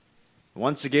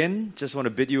Once again, just want to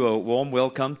bid you a warm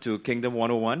welcome to Kingdom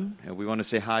 101. And we want to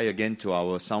say hi again to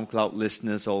our SoundCloud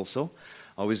listeners also.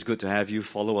 Always good to have you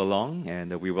follow along,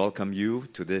 and we welcome you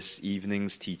to this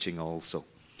evening's teaching also.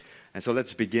 And so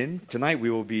let's begin. Tonight we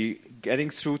will be getting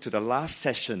through to the last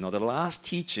session or the last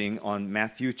teaching on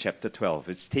Matthew chapter 12.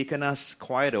 It's taken us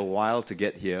quite a while to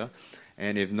get here,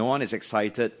 and if no one is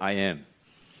excited, I am.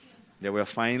 That we're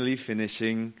finally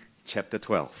finishing chapter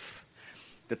 12.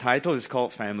 The title is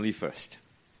called Family First.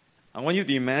 I want you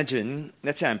to imagine,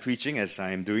 let's say I'm preaching as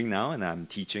I'm doing now and I'm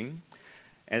teaching.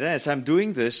 And then as I'm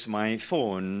doing this, my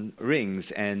phone rings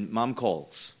and mom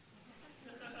calls.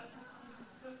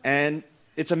 And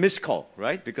it's a missed call,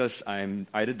 right? Because I'm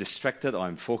either distracted or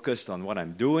I'm focused on what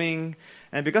I'm doing.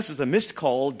 And because it's a missed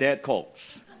call, dad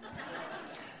calls.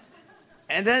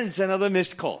 And then it's another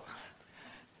missed call.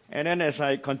 And then as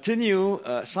I continue,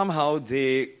 somehow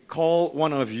they call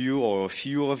one of you or a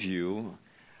few of you,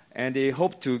 and they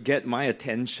hope to get my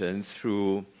attention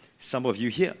through some of you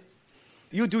here.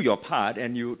 You do your part,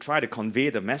 and you try to convey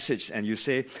the message, and you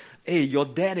say, hey, your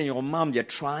dad and your mom, they're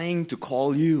trying to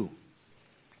call you.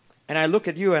 And I look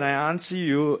at you, and I answer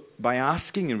you by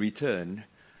asking in return,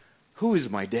 who is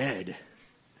my dad?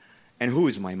 And who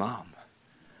is my mom?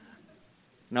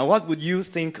 Now, what would you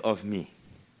think of me?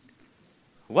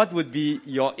 What would be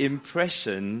your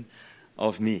impression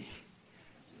of me?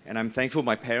 And I'm thankful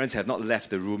my parents have not left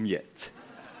the room yet.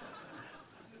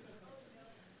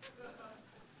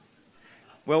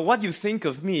 Well, what you think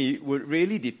of me would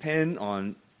really depend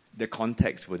on the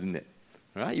context, wouldn't it?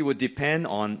 Right? It would depend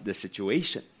on the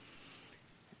situation.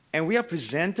 And we are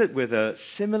presented with a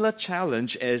similar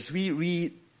challenge as we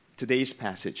read today's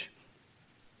passage.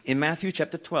 In Matthew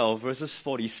chapter 12, verses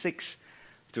 46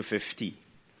 to 50.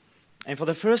 And for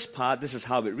the first part, this is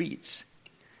how it reads.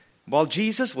 While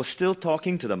Jesus was still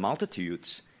talking to the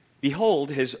multitudes,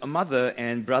 behold, his mother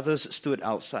and brothers stood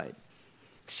outside,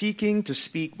 seeking to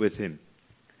speak with him.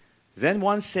 Then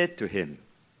one said to him,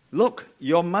 look,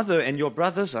 your mother and your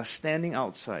brothers are standing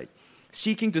outside,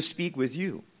 seeking to speak with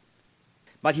you.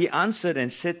 But he answered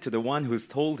and said to the one who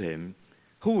told him,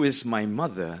 who is my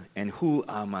mother and who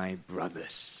are my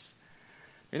brothers?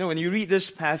 You know, when you read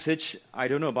this passage, I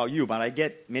don't know about you, but I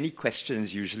get many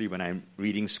questions usually when I'm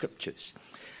reading scriptures.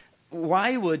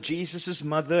 Why were Jesus'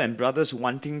 mother and brothers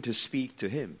wanting to speak to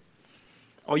him?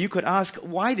 Or you could ask,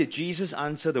 why did Jesus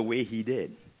answer the way he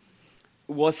did?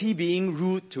 Was he being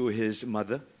rude to his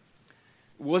mother?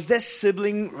 Was there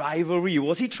sibling rivalry?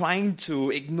 Was he trying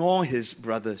to ignore his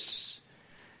brothers?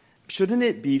 Shouldn't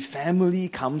it be family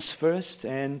comes first?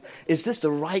 And is this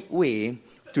the right way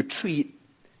to treat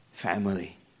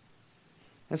family?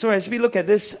 And so as we look at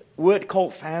this word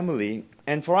called family,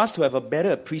 and for us to have a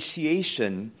better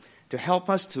appreciation to help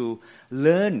us to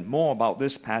learn more about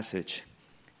this passage,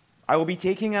 I will be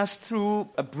taking us through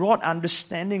a broad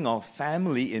understanding of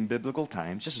family in biblical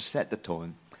times, just to set the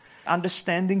tone.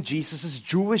 Understanding Jesus'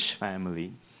 Jewish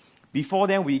family. Before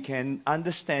then, we can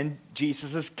understand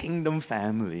Jesus' kingdom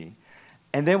family.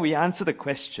 And then we answer the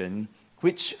question,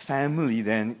 which family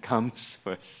then comes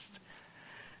first?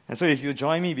 And so if you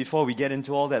join me before we get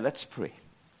into all that, let's pray.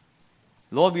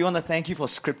 Lord, we want to thank you for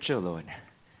Scripture, Lord.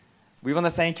 We want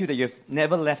to thank you that you've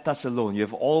never left us alone.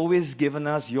 You've always given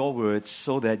us your words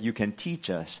so that you can teach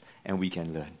us and we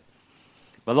can learn.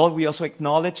 But Lord, we also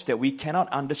acknowledge that we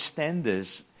cannot understand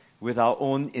this with our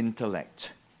own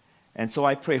intellect. And so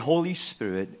I pray, Holy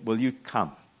Spirit, will you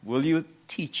come? Will you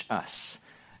teach us?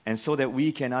 And so that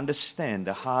we can understand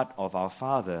the heart of our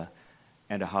Father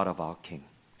and the heart of our King.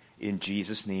 In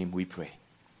Jesus' name we pray.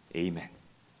 Amen.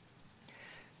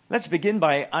 Let's begin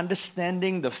by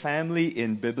understanding the family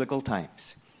in biblical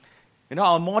times. You know,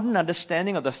 our modern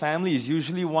understanding of the family is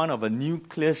usually one of a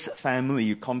nucleus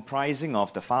family comprising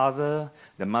of the father,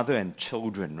 the mother, and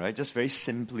children, right? Just very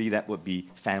simply, that would be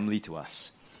family to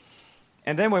us.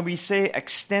 And then when we say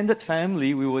extended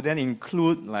family, we would then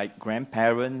include like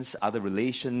grandparents, other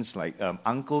relations like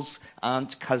uncles,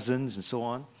 aunts, cousins, and so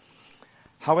on.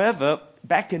 However,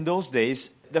 back in those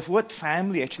days, the word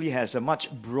family actually has a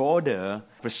much broader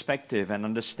perspective and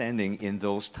understanding in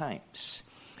those times.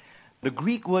 The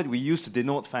Greek word we use to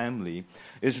denote family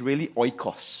is really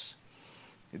oikos.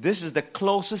 This is the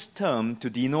closest term to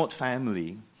denote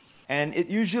family, and it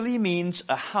usually means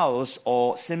a house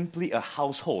or simply a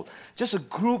household, just a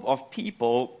group of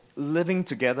people living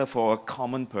together for a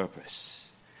common purpose.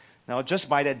 Now, just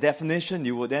by that definition,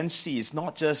 you will then see it's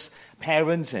not just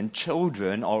parents and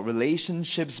children or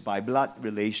relationships by blood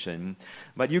relation,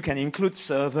 but you can include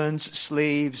servants,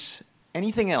 slaves,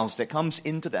 anything else that comes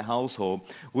into the household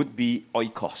would be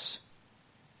oikos.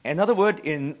 Another word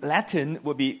in Latin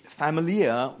would be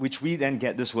familia, which we then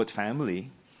get this word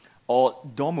family, or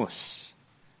domus.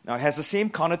 Now, it has the same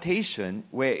connotation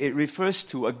where it refers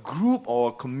to a group or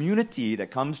a community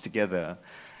that comes together.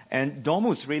 And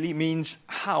domus really means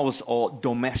house or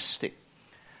domestic.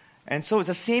 And so it's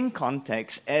the same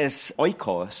context as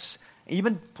oikos.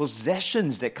 Even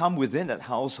possessions that come within that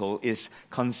household is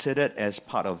considered as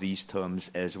part of these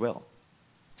terms as well.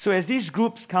 So as these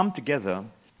groups come together,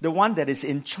 the one that is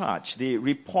in charge, they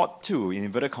report to, in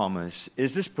inverted commas,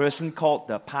 is this person called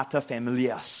the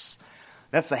paterfamilias.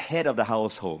 That's the head of the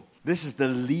household. This is the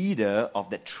leader of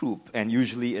that troop, and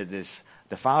usually it is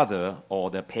the father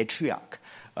or the patriarch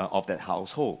of that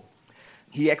household.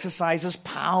 He exercises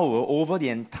power over the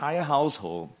entire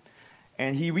household,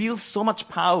 and he wields so much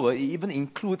power, it even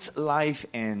includes life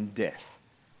and death.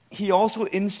 He also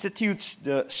institutes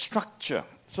the structure.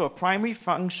 So a primary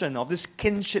function of this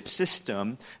kinship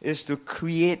system is to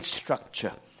create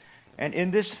structure. And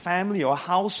in this family or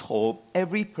household,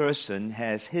 every person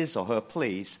has his or her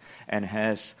place and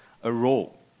has a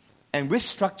role. And with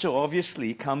structure,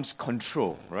 obviously, comes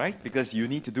control, right? Because you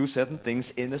need to do certain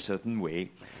things in a certain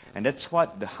way. And that's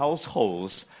what the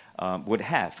households would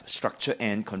have, structure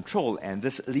and control. And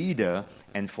this leader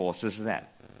enforces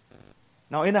that.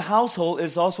 Now, in a household,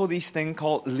 is also this thing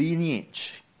called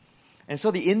lineage. And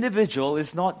so the individual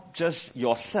is not just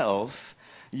yourself.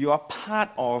 You are part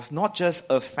of not just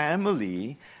a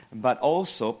family, but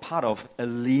also part of a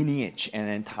lineage, an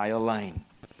entire line.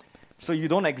 So you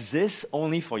don't exist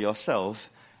only for yourself,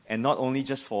 and not only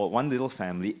just for one little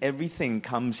family. Everything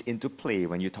comes into play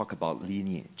when you talk about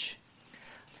lineage.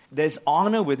 There's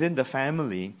honor within the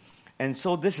family, and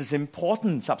so this is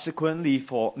important subsequently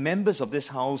for members of this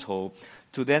household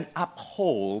to then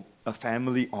uphold a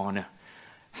family honor.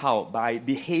 How? By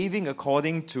behaving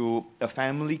according to a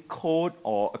family code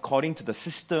or according to the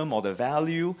system or the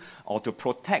value, or to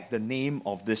protect the name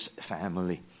of this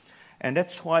family. And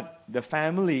that's what the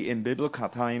family in biblical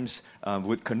times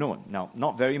would connote. Now,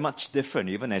 not very much different.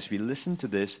 Even as we listen to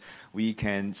this, we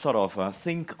can sort of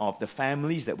think of the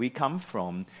families that we come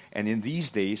from. And in these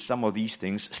days, some of these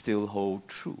things still hold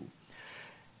true.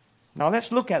 Now,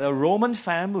 let's look at a Roman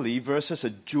family versus a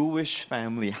Jewish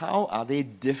family. How are they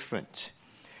different?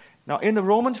 Now, in the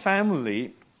Roman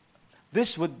family,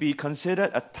 this would be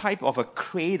considered a type of a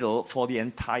cradle for the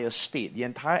entire state, the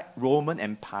entire Roman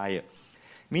Empire.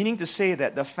 Meaning to say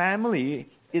that the family,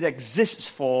 it exists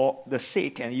for the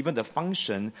sake and even the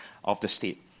function of the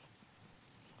state.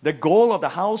 The goal of the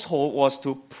household was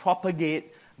to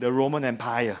propagate the Roman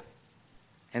Empire.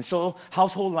 And so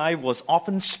household life was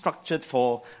often structured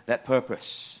for that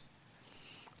purpose.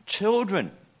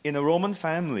 Children in a Roman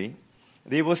family,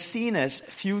 they were seen as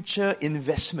future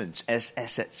investments, as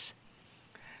assets.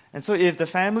 And so if the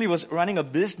family was running a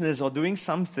business or doing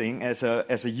something as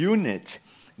a unit,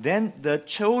 then the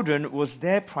children was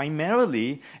there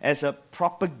primarily as a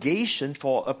propagation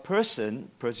for a person,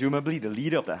 presumably the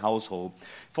leader of the household,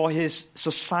 for his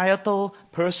societal,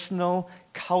 personal,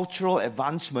 cultural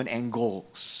advancement and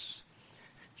goals.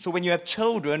 So when you have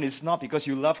children, it's not because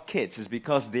you love kids, it's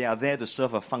because they are there to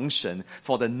serve a function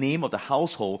for the name of the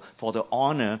household, for the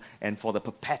honor, and for the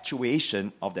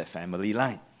perpetuation of their family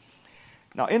line.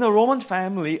 Now, in a Roman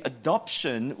family,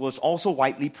 adoption was also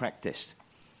widely practiced.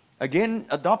 Again,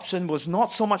 adoption was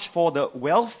not so much for the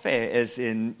welfare as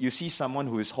in you see someone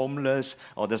who is homeless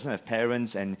or doesn't have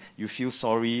parents and you feel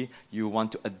sorry, you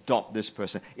want to adopt this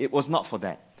person. It was not for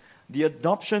that. The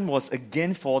adoption was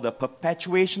again for the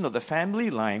perpetuation of the family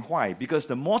line. Why? Because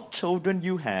the more children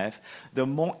you have, the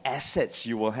more assets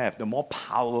you will have, the more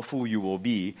powerful you will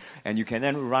be, and you can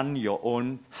then run your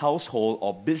own household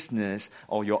or business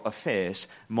or your affairs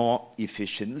more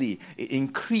efficiently. It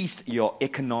increased your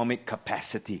economic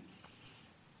capacity.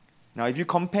 Now, if you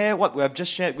compare what we have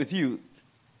just shared with you,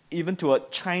 even to a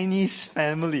Chinese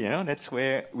family, that's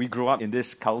where we grow up in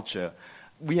this culture,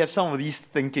 we have some of these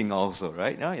thinking also,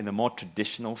 right? In a more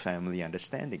traditional family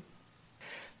understanding.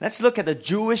 Let's look at the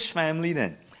Jewish family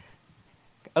then.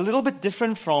 A little bit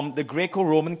different from the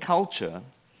Greco-Roman culture.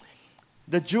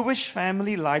 The Jewish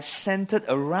family life centered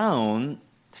around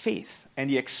faith and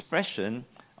the expression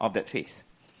of that faith.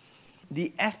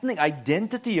 The ethnic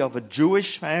identity of a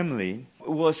Jewish family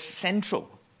was central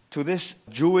to this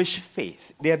Jewish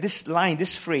faith. They have this line,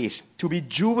 this phrase, to be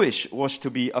Jewish was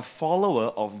to be a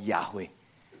follower of Yahweh.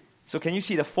 So can you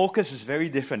see the focus is very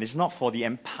different. It's not for the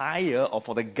empire or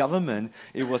for the government.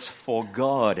 It was for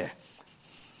God.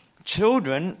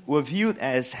 Children were viewed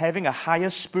as having a higher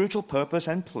spiritual purpose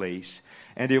and place,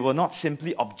 and they were not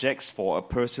simply objects for a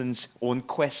person's own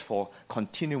quest for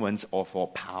continuance or for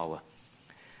power.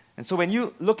 And so when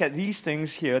you look at these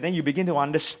things here, then you begin to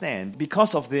understand,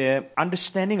 because of their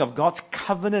understanding of God's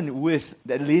covenant with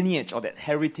that lineage or that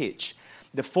heritage,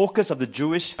 the focus of the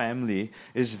Jewish family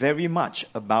is very much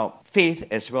about faith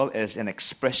as well as an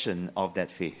expression of that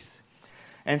faith.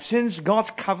 And since God's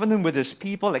covenant with His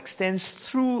people extends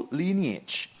through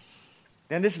lineage,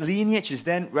 then this lineage is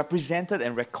then represented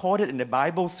and recorded in the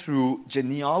Bible through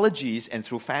genealogies and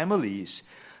through families.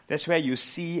 That's where you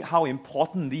see how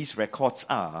important these records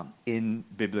are in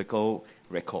biblical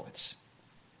records.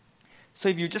 So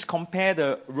if you just compare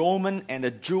the Roman and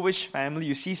the Jewish family,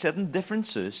 you see certain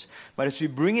differences. But as we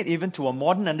bring it even to a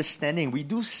modern understanding, we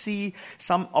do see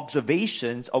some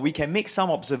observations, or we can make some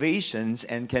observations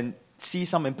and can see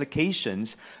some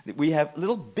implications. We have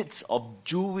little bits of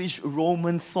Jewish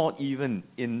Roman thought even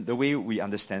in the way we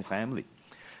understand family.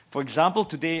 For example,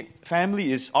 today,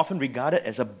 family is often regarded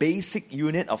as a basic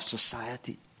unit of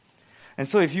society. And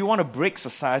so if you want to break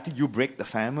society, you break the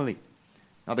family.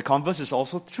 Now the converse is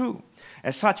also true.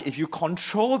 As such, if you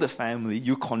control the family,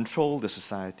 you control the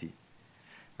society.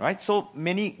 Right? So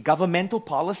many governmental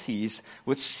policies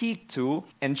would seek to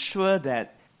ensure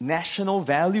that national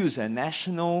values and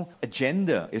national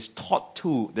agenda is taught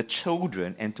to the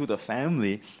children and to the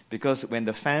family, because when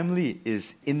the family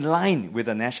is in line with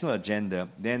the national agenda,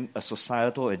 then a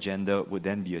societal agenda would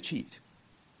then be achieved.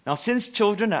 Now, since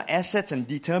children are assets and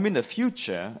determine the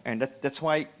future, and that's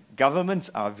why governments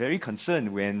are very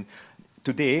concerned when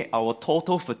today our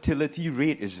total fertility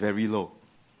rate is very low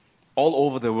all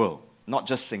over the world, not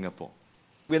just Singapore.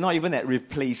 We're not even at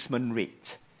replacement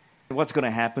rate. What's going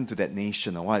to happen to that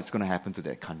nation, or what's going to happen to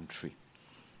that country?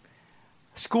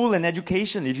 School and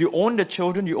education, if you own the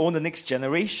children, you own the next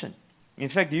generation. In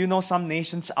fact, do you know some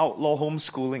nations outlaw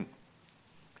homeschooling?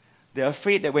 They're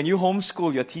afraid that when you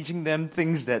homeschool, you're teaching them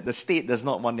things that the state does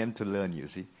not want them to learn, you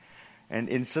see. And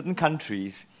in certain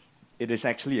countries, it is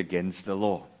actually against the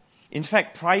law. In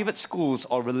fact, private schools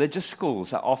or religious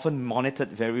schools are often monitored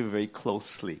very, very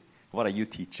closely. What are you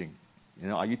teaching?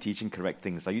 Are you teaching correct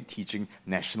things? Are you teaching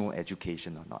national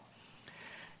education or not?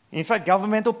 In fact,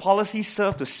 governmental policies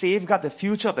serve to safeguard the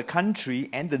future of the country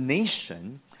and the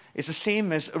nation. It's the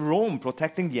same as Rome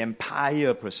protecting the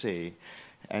empire per se.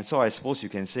 And so I suppose you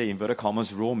can say, inverted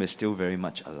commas, Rome is still very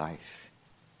much alive.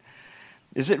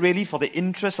 Is it really for the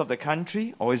interest of the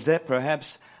country? Or is there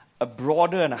perhaps a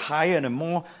broader and a higher and a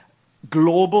more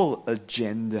global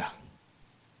agenda?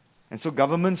 And so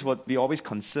governments would be always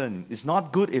concerned. It's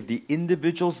not good if the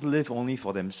individuals live only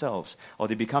for themselves or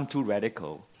they become too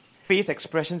radical. Faith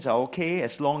expressions are okay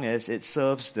as long as it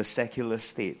serves the secular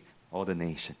state or the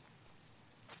nation.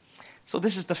 So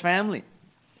this is the family.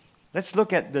 Let's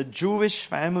look at the Jewish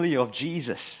family of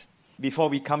Jesus before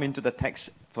we come into the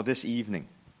text for this evening.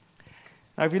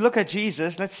 Now, if we look at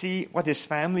Jesus, let's see what his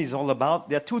family is all about.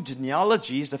 There are two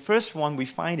genealogies. The first one we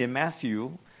find in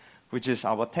Matthew, which is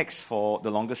our text for the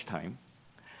longest time.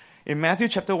 In Matthew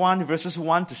chapter 1, verses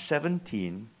 1 to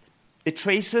 17, it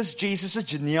traces Jesus'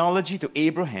 genealogy to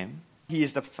Abraham. He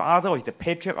is the father or the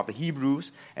patriarch of the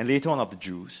Hebrews and later on of the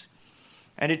Jews.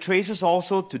 And it traces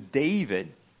also to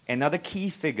David, another key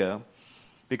figure,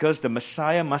 because the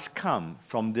Messiah must come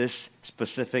from this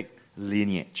specific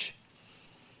lineage.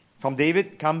 From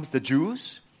David comes the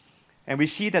Jews, and we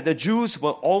see that the Jews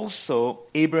were also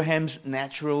Abraham's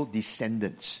natural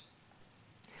descendants.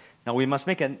 Now, we must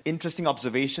make an interesting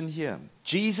observation here.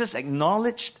 Jesus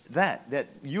acknowledged that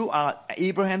you are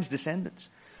Abraham's descendants.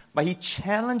 But he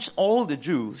challenged all the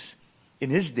Jews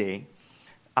in his day,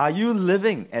 are you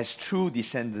living as true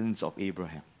descendants of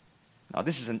Abraham? Now,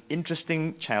 this is an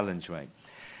interesting challenge, right?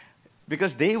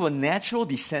 Because they were natural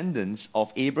descendants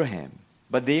of Abraham,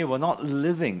 but they were not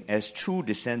living as true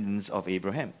descendants of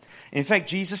Abraham. In fact,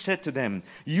 Jesus said to them,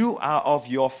 you are of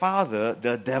your father,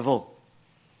 the devil.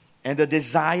 And the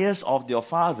desires of your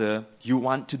father you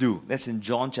want to do. That's in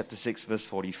John chapter 6, verse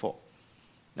 44.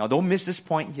 Now, don't miss this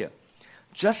point here.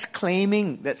 Just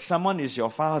claiming that someone is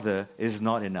your father is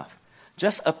not enough.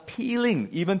 Just appealing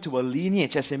even to a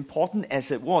lineage as important as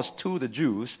it was to the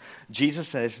Jews, Jesus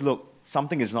says, look,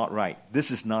 something is not right. This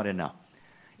is not enough.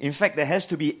 In fact, there has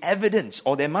to be evidence,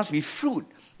 or there must be fruit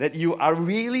that you are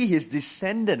really his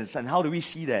descendants. And how do we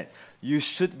see that? You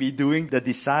should be doing the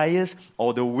desires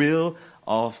or the will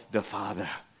of the Father.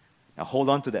 Now hold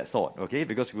on to that thought, okay?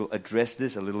 Because we'll address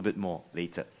this a little bit more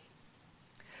later.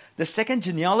 The second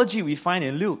genealogy we find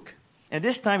in Luke, and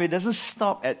this time it doesn't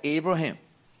stop at Abraham.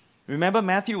 Remember,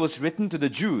 Matthew was written to the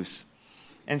Jews,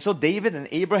 and so David and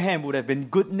Abraham would have been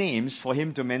good names for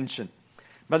him to mention.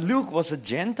 But Luke was a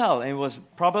Gentile and was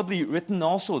probably written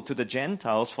also to the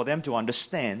Gentiles for them to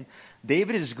understand.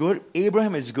 David is good,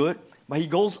 Abraham is good, but he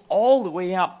goes all the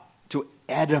way up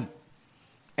Adam.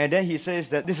 And then he says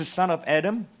that this is son of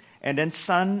Adam, and then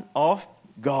son of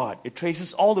God. It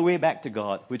traces all the way back to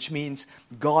God, which means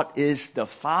God is the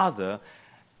Father,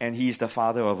 and He is the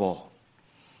Father of all.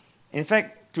 In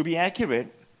fact, to be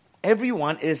accurate,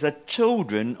 everyone is a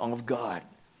children of God.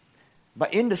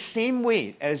 But in the same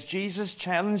way as Jesus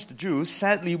challenged the Jews,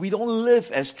 sadly, we don't live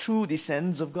as true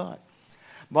descendants of God,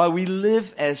 but we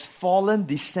live as fallen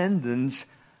descendants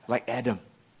like Adam.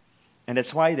 And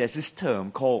that's why there's this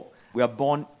term called, we are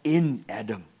born in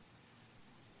Adam.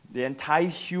 The entire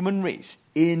human race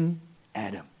in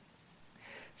Adam.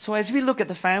 So as we look at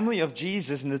the family of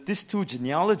Jesus and these two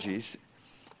genealogies,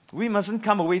 we mustn't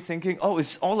come away thinking, oh,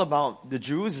 it's all about the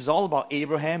Jews, it's all about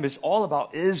Abraham, it's all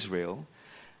about Israel.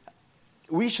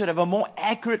 We should have a more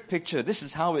accurate picture. This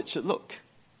is how it should look.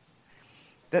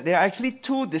 That there are actually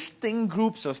two distinct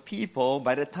groups of people.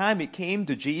 By the time it came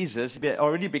to Jesus, it had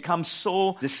already become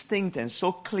so distinct and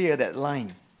so clear, that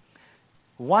line.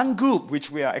 One group, which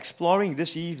we are exploring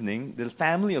this evening, the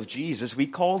family of Jesus, we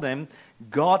call them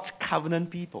God's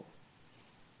covenant people.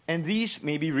 And these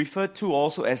may be referred to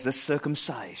also as the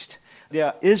circumcised. They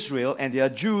are Israel and they are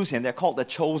Jews, and they're called the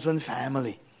chosen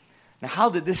family. Now, how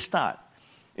did this start?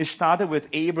 It started with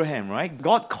Abraham, right?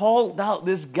 God called out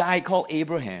this guy called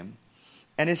Abraham.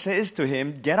 And it says to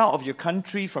him, get out of your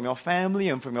country, from your family,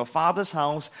 and from your father's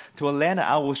house to a land that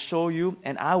I will show you,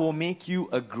 and I will make you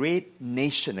a great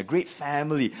nation, a great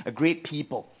family, a great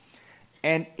people.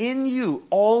 And in you,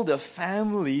 all the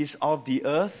families of the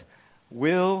earth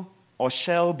will or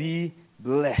shall be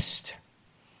blessed.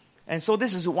 And so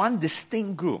this is one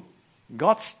distinct group.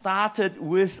 God started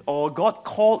with, or God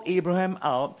called Abraham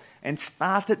out and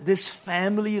started this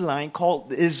family line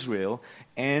called Israel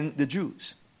and the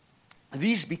Jews.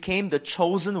 These became the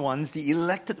chosen ones, the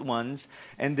elected ones,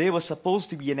 and they were supposed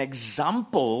to be an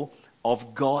example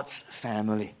of God's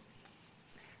family.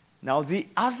 Now the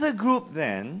other group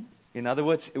then, in other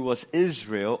words, it was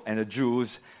Israel and the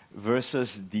Jews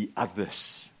versus the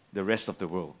others, the rest of the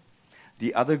world.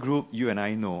 The other group you and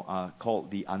I know are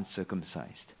called the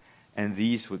uncircumcised, and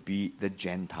these would be the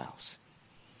Gentiles.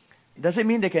 Does it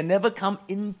mean they can never come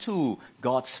into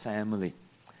God's family?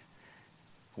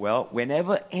 Well,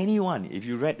 whenever anyone, if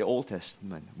you read the Old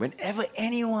Testament, whenever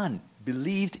anyone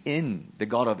believed in the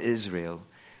God of Israel,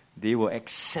 they were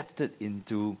accepted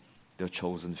into the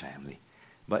chosen family.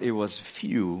 But it was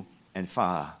few and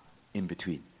far in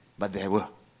between. But there were.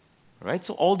 Right?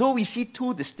 So although we see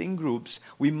two distinct groups,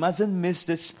 we mustn't miss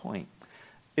this point.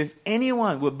 If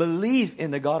anyone would believe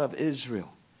in the God of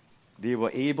Israel, they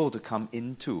were able to come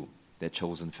into their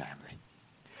chosen family.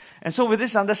 And so with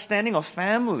this understanding of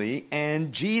family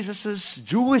and Jesus'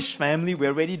 Jewish family,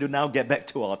 we're ready to now get back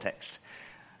to our text.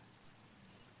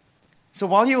 So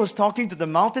while he was talking to the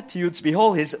multitudes,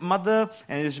 behold, his mother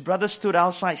and his brother stood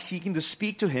outside seeking to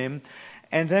speak to him.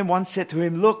 And then one said to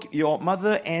him, look, your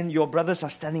mother and your brothers are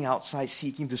standing outside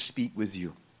seeking to speak with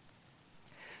you.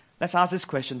 Let's ask this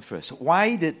question first.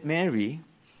 Why did Mary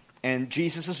and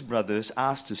Jesus' brothers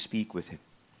ask to speak with him?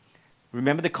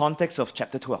 Remember the context of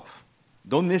chapter 12.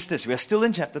 Don't miss this. We are still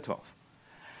in chapter 12.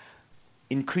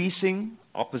 Increasing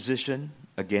opposition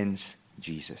against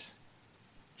Jesus.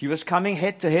 He was coming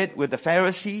head to head with the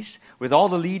Pharisees, with all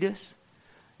the leaders.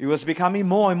 It was becoming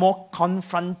more and more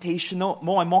confrontational,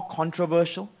 more and more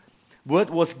controversial. Word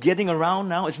was getting around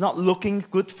now. It's not looking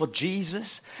good for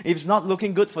Jesus. If it's not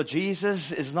looking good for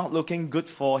Jesus, it's not looking good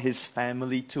for his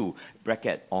family too.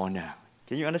 Bracket honor.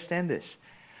 Can you understand this?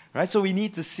 Right? So we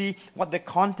need to see what the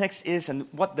context is and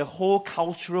what the whole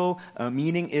cultural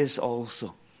meaning is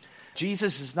also.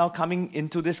 Jesus is now coming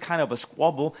into this kind of a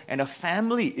squabble, and a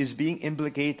family is being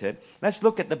implicated. Let's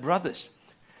look at the brothers.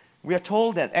 We are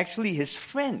told that actually his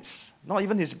friends, not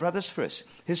even his brothers first,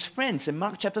 his friends in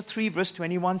Mark chapter 3 verse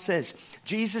 21 says,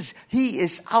 Jesus, he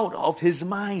is out of his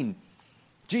mind.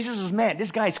 Jesus is mad.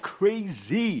 This guy is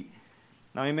crazy.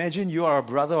 Now imagine you are a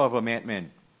brother of a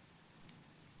madman.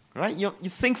 Right? You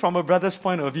think from a brother's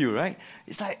point of view, right?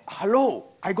 It's like, hello,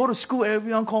 I go to school,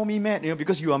 everyone call me mad,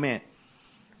 because you are mad.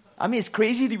 I mean, it's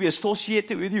crazy to be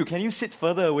associated with you. Can you sit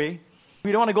further away?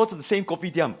 We don't want to go to the same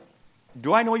kopitiam.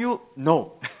 Do I know you?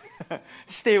 No.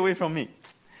 Stay away from me.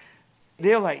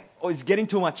 They're like, oh, it's getting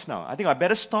too much now. I think I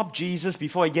better stop Jesus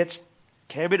before he gets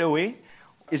carried away.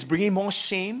 It's bringing more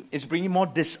shame. It's bringing more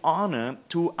dishonor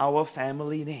to our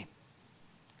family name.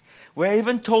 We're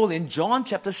even told in John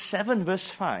chapter 7 verse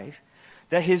 5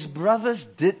 that his brothers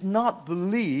did not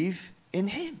believe in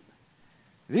him.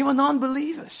 They were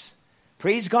non-believers.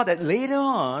 Praise God that later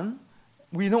on,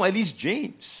 we know at least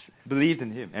James believed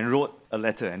in him and wrote a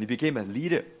letter, and he became a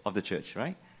leader of the church,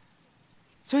 right?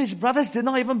 So his brothers did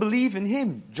not even believe in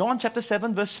him. John chapter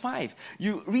 7 verse 5.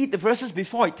 You read the verses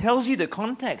before, it tells you the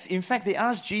context. In fact, they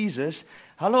asked Jesus,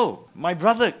 hello, my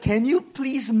brother, can you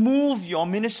please move your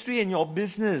ministry and your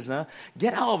business?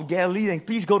 Get out of Galilee and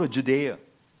please go to Judea.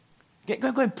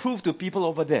 Go and prove to people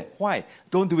over there. Why?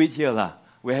 Don't do it here.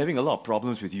 We're having a lot of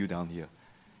problems with you down here.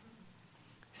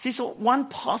 See, so one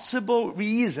possible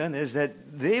reason is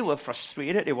that they were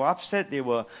frustrated, they were upset, they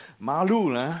were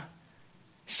malu,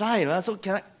 shy. So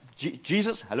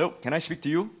Jesus, hello, can I speak to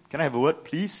you? Can I have a word,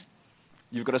 please?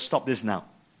 You've got to stop this now.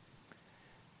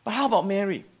 But how about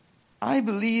Mary? I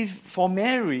believe for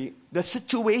Mary, the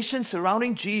situation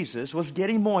surrounding Jesus was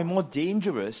getting more and more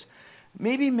dangerous.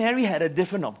 Maybe Mary had a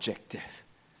different objective.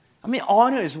 I mean,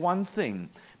 honor is one thing,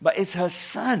 but it's her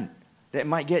son that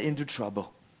might get into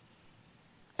trouble.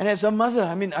 And as a mother,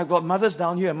 I mean, I've got mothers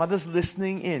down here, mothers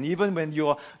listening in. Even when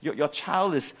your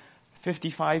child is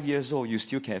 55 years old, you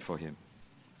still care for him.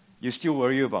 You still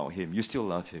worry about him. You still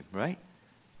love him, right?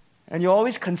 And you're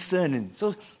always concerned.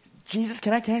 So, Jesus,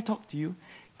 can I talk to you?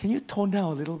 Can you tone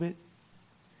down a little bit?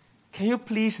 Can you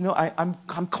please, I'm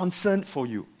concerned for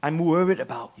you. I'm worried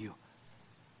about you.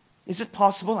 Is it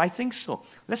possible? I think so.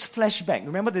 Let's flash back.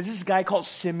 Remember there's this guy called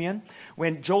Simeon.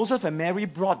 When Joseph and Mary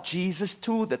brought Jesus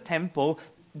to the temple,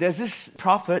 there's this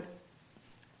prophet,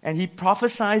 and he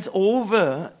prophesies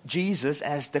over Jesus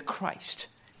as the Christ.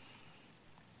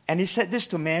 And he said this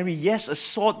to Mary, yes, a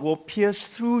sword will pierce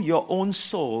through your own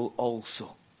soul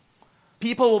also.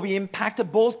 People will be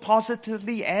impacted both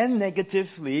positively and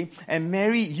negatively, and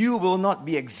Mary, you will not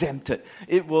be exempted.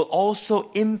 It will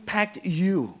also impact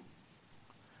you.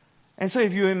 And so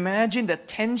if you imagine the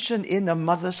tension in a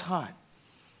mother's heart,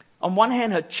 on one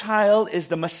hand, her child is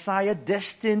the Messiah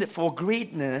destined for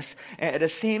greatness, and at the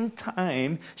same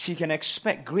time, she can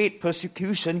expect great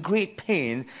persecution, great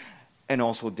pain, and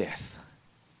also death.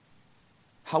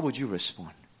 How would you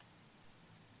respond?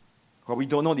 Well, we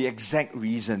don't know the exact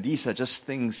reason. These are just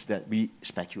things that we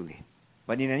speculate.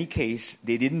 But in any case,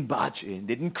 they didn't barge in.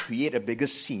 They didn't create a bigger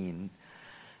scene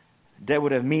that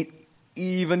would have made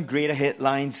even greater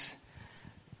headlines.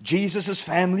 Jesus'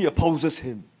 family opposes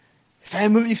him.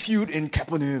 Family feud in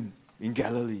Capernaum, in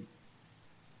Galilee.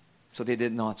 So they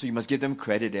did not. So you must give them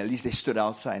credit. At least they stood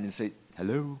outside and said,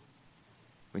 hello,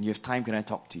 when you have time, can I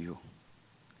talk to you?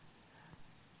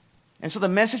 And so the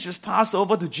message is passed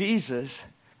over to Jesus,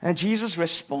 and Jesus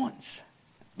responds.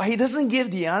 But he doesn't give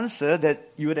the answer that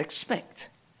you would expect.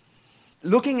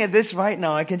 Looking at this right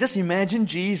now, I can just imagine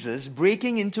Jesus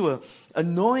breaking into a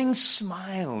knowing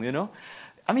smile,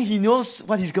 I mean, he knows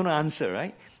what he's going to answer,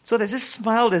 right? So there's this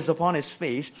smile that's upon his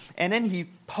face, and then he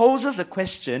poses a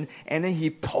question, and then he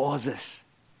pauses.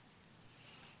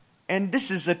 And this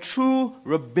is a true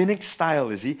rabbinic style,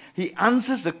 is he? He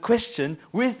answers the question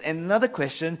with another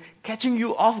question, catching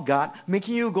you off guard,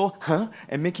 making you go, huh?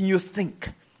 And making you think.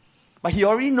 But he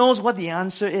already knows what the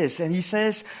answer is. And he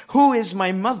says, who is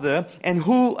my mother and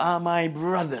who are my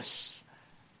brothers?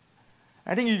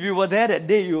 I think if you were there that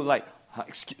day, you were like,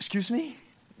 excuse me?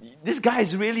 This guy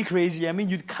is really crazy. I mean,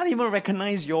 you can't even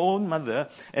recognize your own mother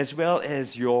as well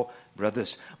as your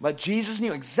brothers. But Jesus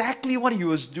knew exactly what he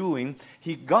was doing.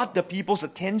 He got the people's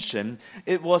attention.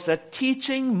 It was a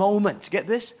teaching moment. Get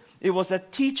this? It was a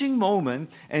teaching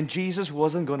moment, and Jesus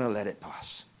wasn't going to let it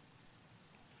pass.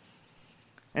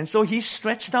 And so he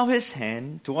stretched out his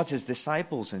hand towards his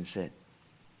disciples and said,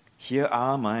 here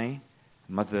are my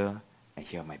mother and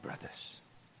here are my brothers.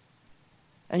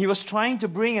 And he was trying to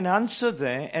bring an answer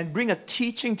there and bring a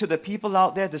teaching to the people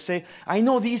out there to say, I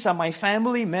know these are my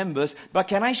family members, but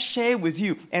can I share with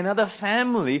you another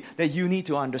family that you need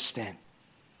to understand?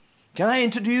 Can I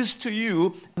introduce to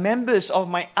you members of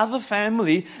my other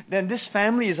family? Then this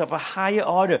family is of a higher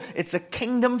order. It's a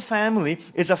kingdom family.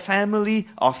 It's a family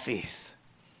of faith.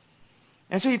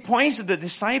 And so he points to the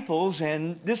disciples,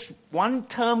 and this one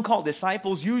term called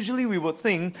disciples, usually we would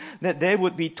think that there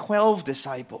would be 12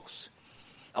 disciples.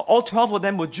 All 12 of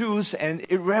them were Jews, and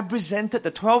it represented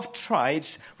the 12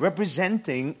 tribes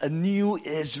representing a new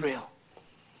Israel.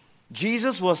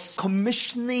 Jesus was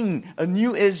commissioning a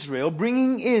new Israel,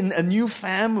 bringing in a new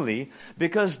family,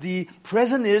 because the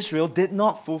present Israel did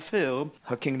not fulfill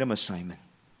her kingdom assignment.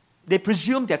 They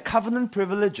presumed their covenant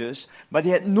privileges, but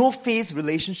they had no faith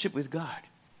relationship with God.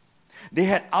 They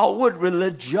had outward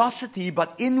religiosity,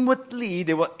 but inwardly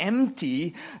they were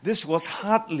empty. This was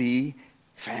hardly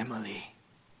family.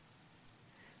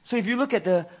 So if you look at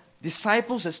the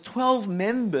disciples as 12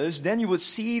 members, then you would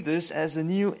see this as a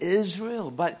new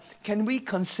Israel. But can we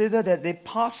consider that they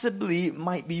possibly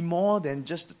might be more than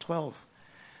just the 12?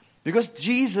 Because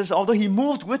Jesus, although he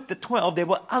moved with the 12, there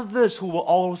were others who were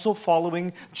also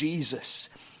following Jesus.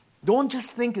 Don't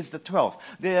just think it's the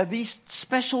 12. There are these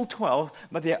special 12,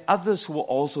 but there are others who were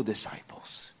also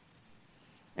disciples.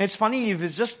 And it's funny, if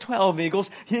it's just 12, and he goes,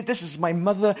 here, this is my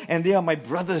mother, and they are my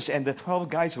brothers, and the 12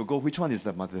 guys will go, which one is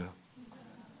the mother?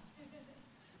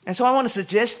 And so I want to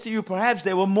suggest to you, perhaps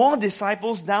there were more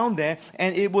disciples down there,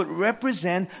 and it would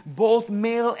represent both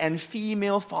male and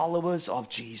female followers of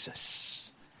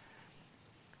Jesus.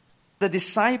 The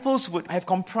disciples would have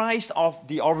comprised of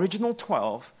the original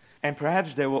 12, and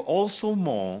perhaps there were also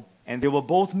more, and they were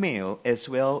both male as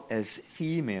well as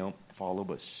female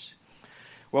followers.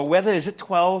 Well, whether is it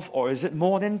 12 or is it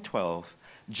more than 12,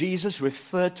 Jesus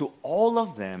referred to all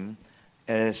of them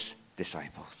as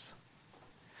disciples.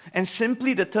 And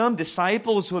simply the term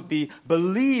disciples would be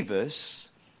believers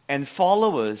and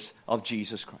followers of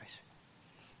Jesus Christ.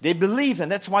 They believed,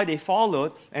 and that's why they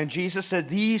followed, and Jesus said,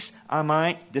 these are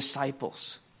my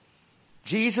disciples.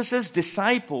 Jesus'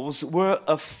 disciples were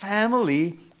a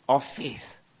family of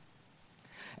faith.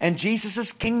 And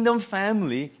Jesus' kingdom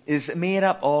family is made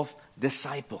up of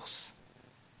disciples.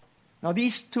 Now,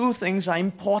 these two things are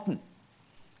important.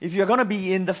 If you're going to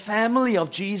be in the family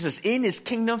of Jesus, in his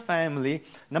kingdom family,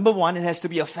 number one, it has to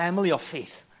be a family of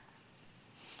faith.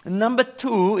 And number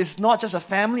two, it's not just a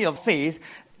family of faith,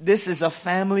 this is a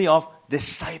family of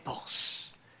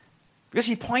disciples. Because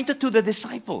he pointed to the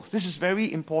disciples. This is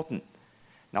very important.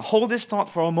 Now hold this thought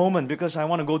for a moment because I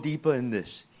want to go deeper in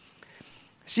this.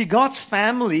 See, God's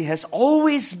family has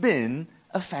always been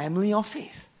a family of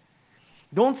faith.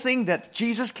 Don't think that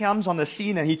Jesus comes on the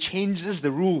scene and he changes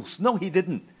the rules. No, he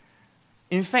didn't.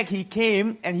 In fact, he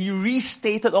came and he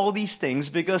restated all these things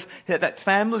because that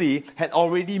family had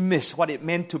already missed what it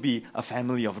meant to be a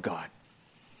family of God.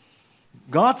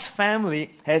 God's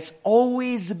family has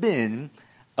always been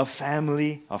a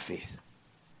family of faith.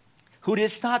 Who did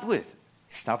it start with?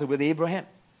 It started with Abraham.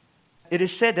 It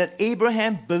is said that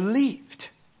Abraham believed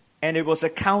and it was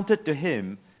accounted to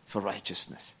him for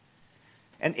righteousness.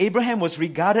 And Abraham was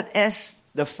regarded as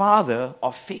the father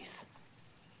of faith.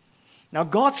 Now,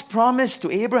 God's promise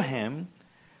to Abraham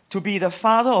to be the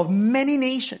father of many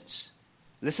nations.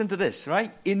 Listen to this,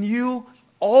 right? In you,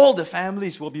 all the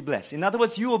families will be blessed. In other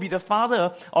words, you will be the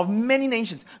father of many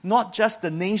nations, not just the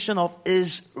nation of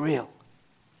Israel.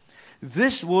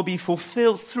 This will be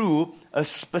fulfilled through a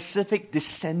specific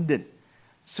descendant,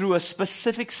 through a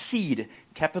specific seed,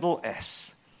 capital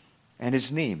S. And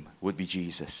his name would be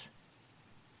Jesus.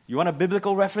 You want a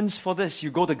biblical reference for this?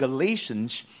 You go to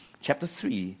Galatians chapter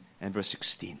 3 and verse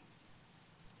 16.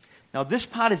 Now this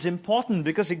part is important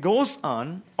because it goes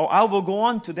on, or I will go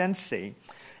on to then say,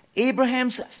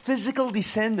 Abraham's physical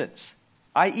descendants,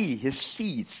 i.e. his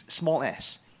seeds, small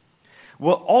s,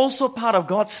 were also part of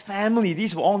God's family.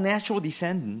 These were all natural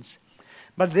descendants,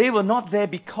 but they were not there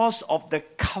because of the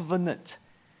covenant.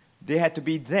 They had to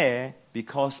be there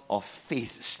because of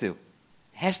faith still.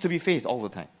 It has to be faith all the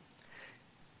time.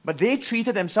 But they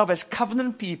treated themselves as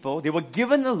covenant people. They were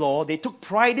given the law. They took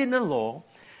pride in the law.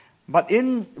 But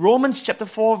in Romans chapter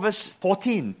 4, verse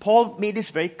 14, Paul made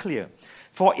this very clear.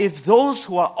 For if those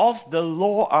who are of the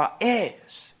law are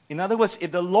heirs, in other words,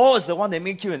 if the law is the one that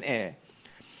makes you an heir,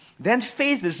 then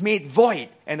faith is made void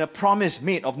and a promise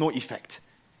made of no effect.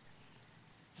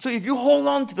 So if you hold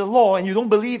on to the law and you don't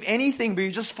believe anything, but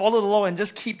you just follow the law and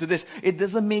just keep to this, it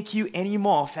doesn't make you any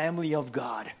more a family of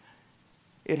God.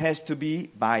 It has to be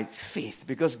by faith,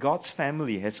 because God's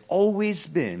family has always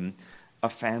been a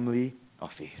family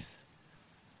of faith.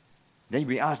 Then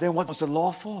we ask, then what was the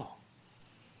law for?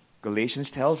 Galatians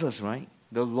tells us, right?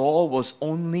 The law was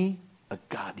only a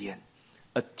guardian,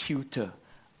 a tutor,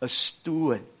 a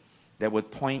steward that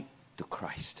would point to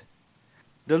Christ.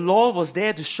 The law was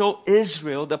there to show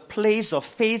Israel the place of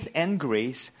faith and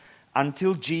grace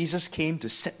until Jesus came to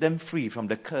set them free from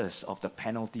the curse of the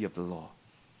penalty of the law.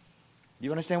 Do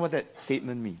you understand what that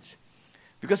statement means?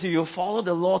 Because if you follow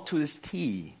the law to its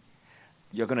T,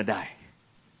 you're going to die.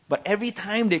 But every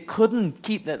time they couldn't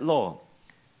keep that law,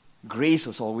 grace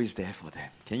was always there for them.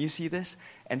 Can you see this?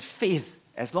 And faith,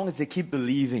 as long as they keep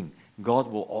believing,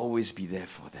 God will always be there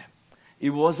for them.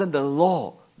 It wasn't the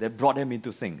law that brought them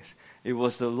into things. It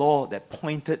was the law that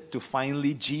pointed to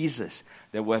finally Jesus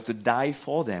that will have to die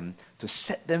for them to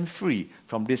set them free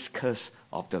from this curse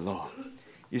of the law.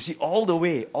 You see, all the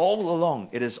way, all along,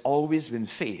 it has always been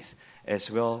faith as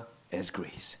well as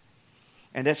grace.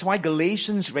 And that's why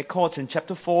Galatians records in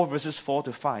chapter 4, verses 4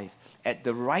 to 5, at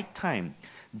the right time,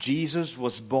 Jesus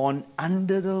was born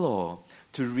under the law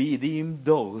to redeem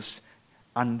those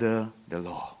under the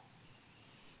law.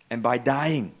 And by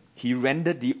dying, he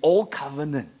rendered the old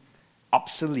covenant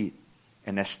obsolete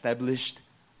and established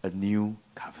a new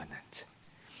covenant.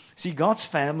 See, God's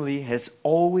family has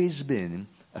always been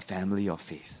a family of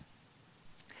faith.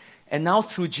 And now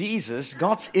through Jesus,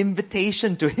 God's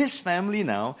invitation to His family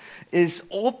now is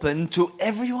open to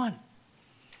everyone.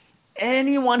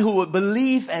 Anyone who would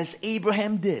believe as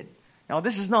Abraham did. Now,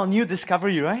 this is not a new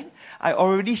discovery, right? I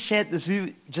already shared this with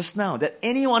you just now, that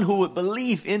anyone who would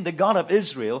believe in the God of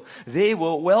Israel, they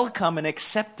were welcome and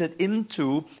accepted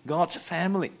into God's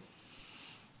family.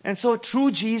 And so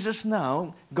through Jesus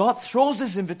now, God throws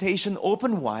this invitation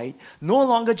open wide, no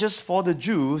longer just for the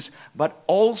Jews, but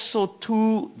also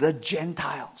to the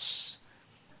Gentiles.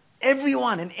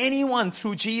 Everyone and anyone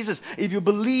through Jesus, if you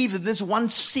believe in this one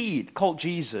seed called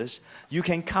Jesus, you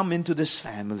can come into this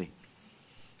family.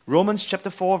 Romans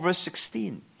chapter 4 verse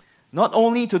 16. Not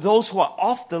only to those who are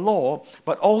of the law,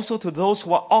 but also to those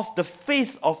who are of the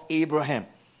faith of Abraham.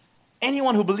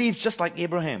 Anyone who believes just like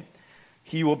Abraham,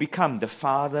 he will become the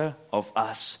father of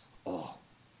us all.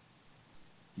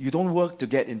 You don't work to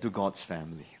get into God's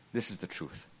family. This is the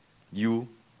truth. You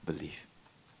believe.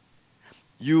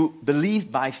 You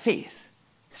believe by faith,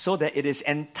 so that it is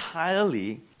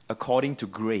entirely according to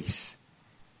grace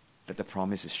that the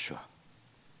promise is sure.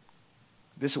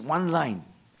 This one line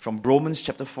from Romans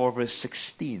chapter 4 verse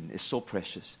 16 is so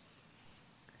precious.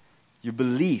 You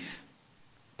believe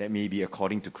that may be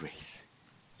according to grace.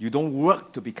 You don't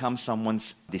work to become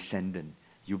someone's descendant.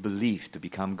 You believe to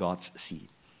become God's seed.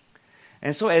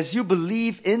 And so as you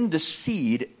believe in the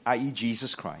seed, i.e.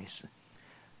 Jesus Christ,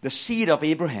 the seed of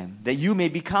Abraham, that you may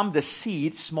become the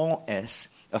seed, small s,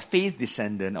 a faith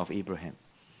descendant of Abraham.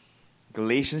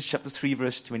 Galatians chapter 3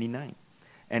 verse 29.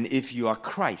 And if you are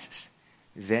Christ's,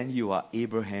 then you are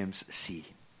Abraham's seed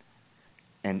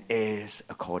and heirs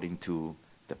according to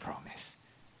the promise.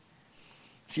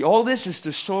 See, all this is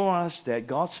to show us that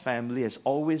God's family has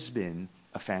always been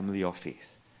a family of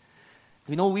faith.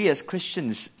 You know, we as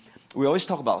Christians, we always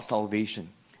talk about salvation.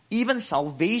 Even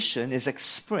salvation is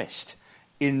expressed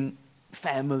in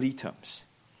family terms.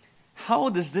 How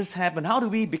does this happen? How do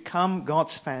we become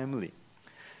God's family?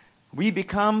 We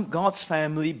become God's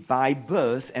family by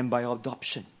birth and by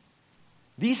adoption.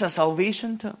 These are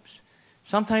salvation terms.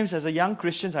 Sometimes as a young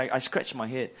Christian, I scratch my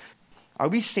head. Are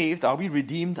we saved? Are we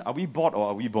redeemed? Are we bought or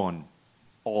are we born?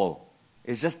 All.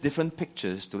 It's just different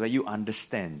pictures to let you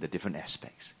understand the different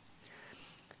aspects.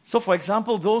 So for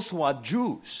example, those who are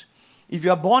Jews, if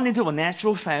you are born into a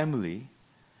natural family,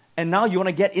 and now you want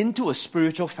to get into a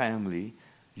spiritual family,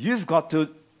 you've got to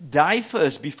die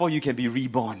first before you can be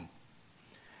reborn.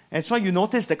 And that's why you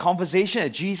notice the conversation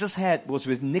that Jesus had was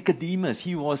with Nicodemus.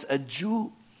 He was a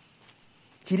Jew.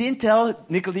 He didn't tell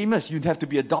Nicodemus, you'd have to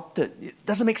be adopted. It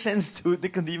doesn't make sense to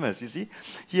Nicodemus, you see.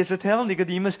 He has to tell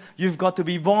Nicodemus, you've got to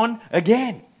be born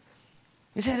again.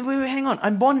 He said, wait, hang on.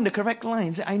 I'm born in the correct line.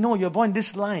 He said, I know you're born in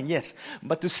this line, yes.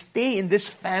 But to stay in this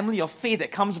family of faith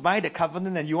that comes by the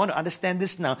covenant, and you want to understand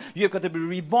this now, you've got to be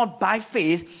reborn by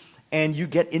faith, and you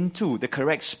get into the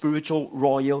correct spiritual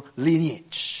royal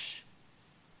lineage.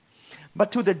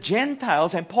 But to the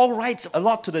Gentiles, and Paul writes a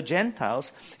lot to the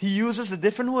Gentiles, he uses a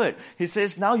different word. He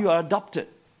says, now you are adopted.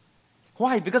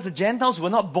 Why? Because the Gentiles were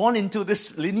not born into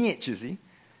this lineage, you see.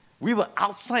 We were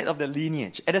outside of the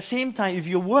lineage. At the same time, if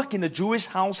you work in a Jewish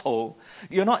household,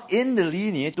 you're not in the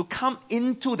lineage. To come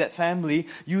into that family,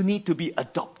 you need to be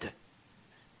adopted.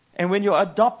 And when you're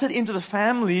adopted into the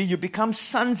family, you become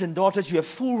sons and daughters. You have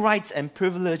full rights and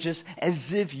privileges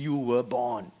as if you were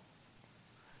born.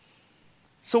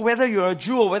 So whether you're a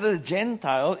Jew or whether a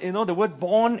Gentile, the word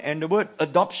born and the word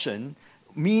adoption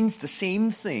means the same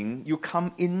thing. You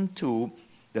come into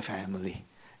the family.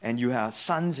 And you have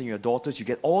sons and your daughters. You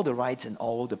get all the rights and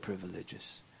all the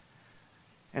privileges.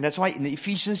 And that's why in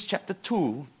Ephesians chapter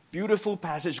 2, beautiful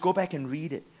passage, go back and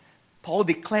read it. Paul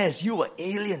declares you were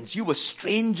aliens, you were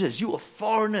strangers, you were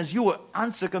foreigners, you were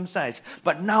uncircumcised.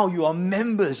 But now you are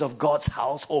members of God's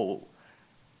household.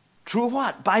 Through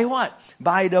what? By what?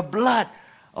 By the blood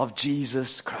of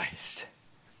Jesus Christ.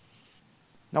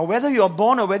 Now whether you are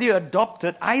born or whether you are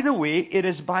adopted, either way, it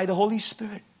is by the Holy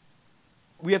Spirit.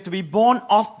 We have to be born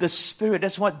of the Spirit.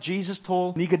 That's what Jesus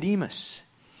told Nicodemus.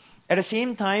 At the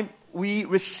same time, we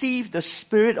receive the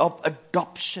spirit of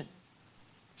adoption.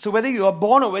 So whether you are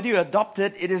born or whether you are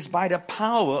adopted, it is by the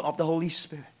power of the Holy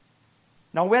Spirit.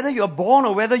 Now whether you are born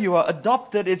or whether you are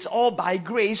adopted, it's all by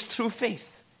grace through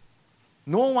faith.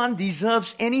 No one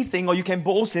deserves anything or you can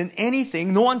boast in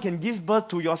anything. No one can give birth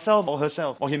to yourself or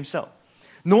herself or himself.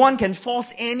 No one can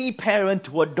force any parent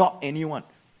to adopt anyone.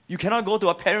 You cannot go to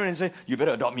a parent and say, you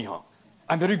better adopt me, huh?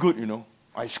 I'm very good,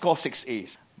 I score 6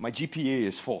 A's. My GPA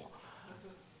is 4.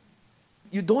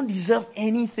 you don't deserve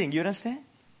anything. You understand?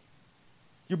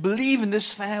 You believe in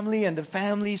this family and the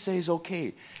family says,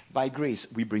 okay, by grace,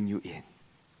 we bring you in.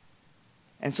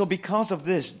 And so because of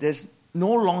this, there's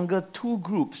no longer two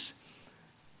groups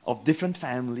of different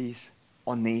families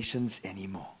or nations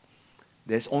anymore.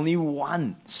 There's only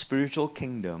one spiritual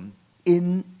kingdom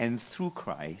in and through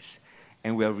Christ,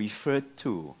 and we are referred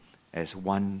to as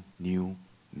one new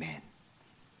man.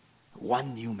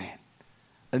 One new man.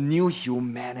 A new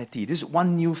humanity. This is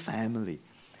one new family.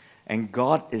 And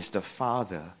God is the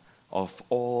Father of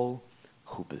all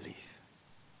who believe.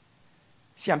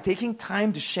 See, I'm taking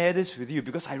time to share this with you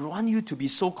because I want you to be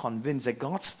so convinced that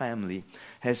God's family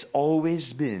has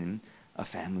always been a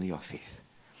family of faith.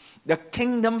 The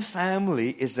kingdom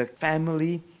family is a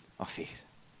family of faith.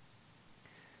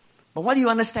 But what do you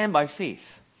understand by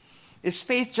faith? Is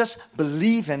faith just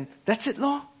believe and that's it,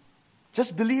 Lord?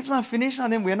 Just believe, Lord, finish,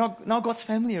 and then we're not now God's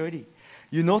family already.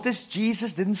 You notice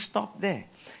Jesus didn't stop there.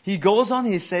 He goes on,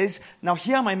 he says, now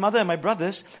here are my mother and my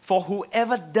brothers, for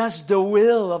whoever does the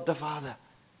will of the Father.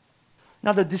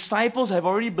 Now the disciples have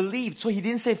already believed, so he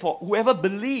didn't say for whoever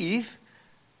believe.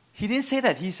 He didn't say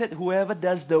that. He said whoever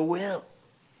does the will.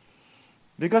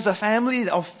 Because a family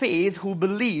of faith who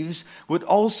believes would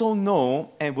also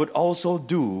know and would also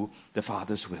do the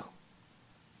Father's will.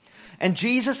 And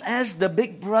Jesus, as the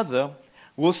big brother,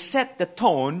 will set the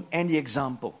tone and the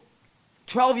example.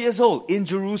 12 years old in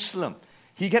Jerusalem.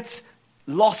 He gets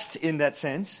lost in that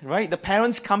sense, right? The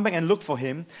parents come back and look for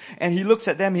him, and he looks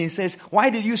at them and he says, why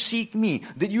did you seek me?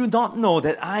 Did you not know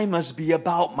that I must be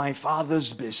about my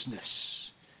Father's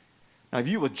business? Now, if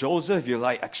you were Joseph, you're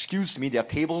like, excuse me, there are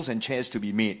tables and chairs to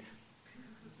be made.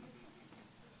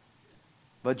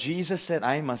 But Jesus said,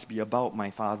 I must be about my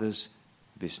Father's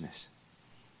business.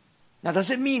 Now,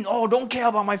 does it mean, don't care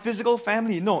about my physical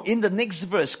family? No. In the next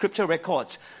verse, Scripture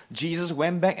records, Jesus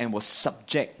went back and was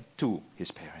subject to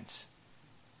his parents.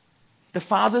 The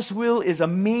Father's will is a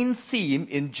main theme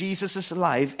in Jesus'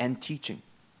 life and teaching.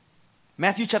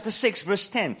 Matthew chapter 6, verse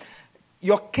 10.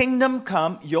 Your kingdom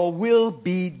come, your will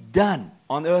be done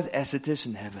on earth as it is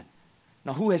in heaven.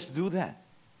 Now, who has to do that?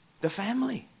 The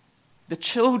family, the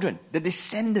children, the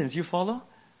descendants, you follow?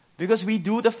 Because we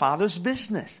do the Father's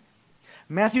business.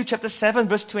 Matthew chapter 7,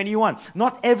 verse 21.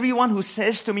 Not everyone who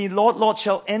says to me, Lord, Lord,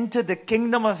 shall enter the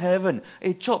kingdom of heaven.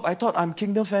 Hey, Chop, I thought I'm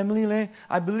kingdom family, leh?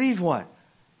 I believe what?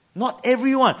 Not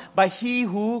everyone, but he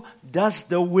who does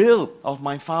the will of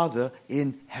my Father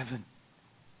in heaven.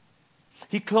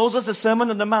 He closes the Sermon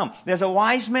on the Mount. There's a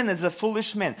wise man, there's a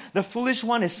foolish man. The foolish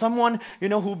one is someone,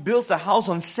 who builds a house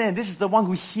on sand. This is the one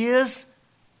who hears,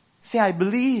 say, I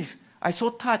believe. I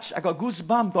so touched, I got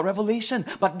goosebumps, got revelation,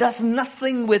 but does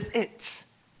nothing with it.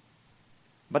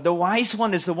 But the wise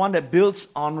one is the one that builds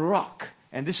on rock.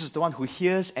 And this is the one who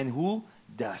hears and who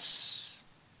does.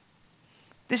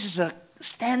 This is a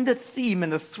standard theme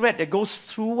and a thread that goes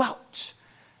throughout.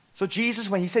 So Jesus,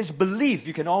 when he says believe,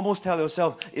 you can almost tell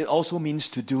yourself, it also means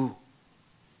to do.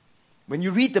 When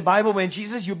you read the Bible, when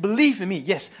Jesus, you believe in me,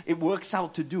 yes, it works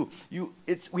out to do.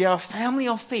 We are a family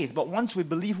of faith, but once we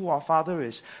believe who our Father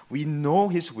is, we know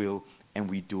his will and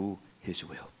we do his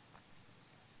will.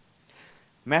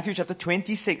 Matthew chapter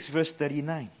 26, verse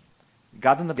 39.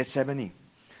 Garden of Gethsemane.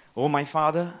 Oh, my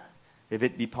Father, if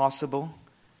it be possible,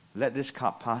 let this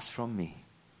cup pass from me.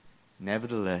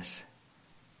 Nevertheless,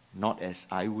 not as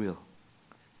I will,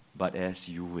 but as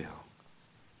you will.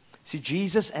 See,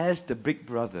 Jesus as the big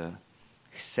brother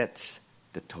sets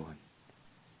the tone.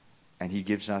 And he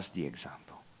gives us the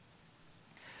example.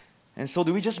 And so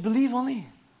do we just believe only?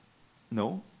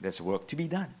 No, there's work to be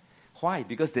done. Why?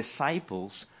 Because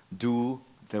disciples do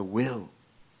the will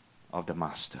of the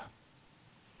Master.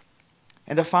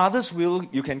 And the Father's will,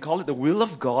 you can call it the will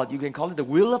of God, you can call it the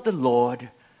will of the Lord.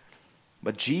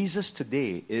 But Jesus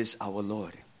today is our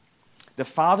Lord. The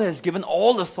Father has given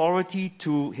all authority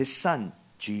to his Son,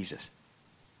 Jesus.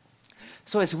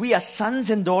 So as we are sons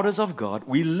and daughters of God,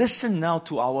 we listen now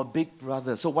to our big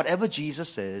brother. So whatever Jesus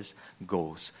says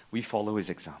goes. We follow his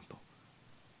example.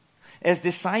 As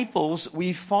disciples,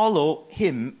 we follow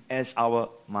him as our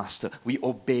master. We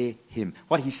obey him.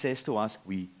 What he says to us,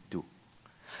 we do.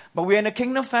 But we are in a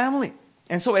kingdom family.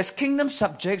 And so as kingdom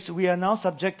subjects, we are now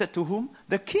subjected to whom?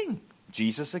 The king.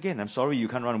 Jesus again. I'm sorry, you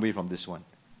can't run away from this one.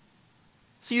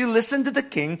 So you listen to the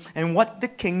king, and what the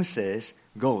king says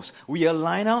goes. We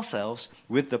align ourselves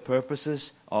with the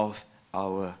purposes of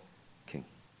our king.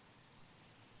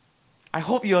 I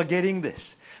hope you are getting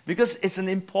this, because it's an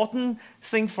important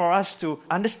thing for us to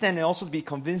understand and also to be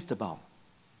convinced about.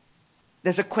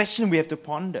 There's a question we have to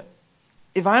ponder.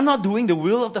 If I'm not doing the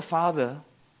will of the Father,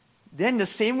 then the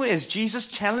same way as Jesus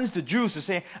challenged the Jews to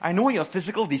say, I know you're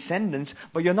physical descendants,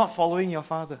 but you're not following your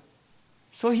father.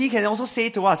 So he can also say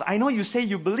to us, I know you say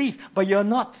you believe, but you're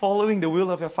not following the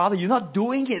will of your father. You're not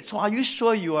doing it. So are you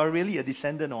sure you are really a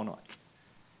descendant or not?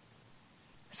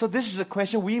 So this is a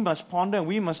question we must ponder and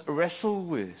we must wrestle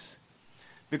with.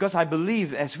 Because I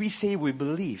believe, as we say we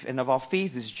believe, and if our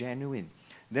faith is genuine,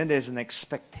 then there's an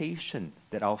expectation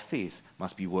that our faith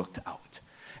must be worked out.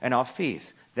 And our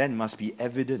faith then must be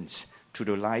evidence to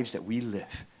the lives that we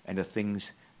live and the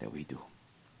things that we do.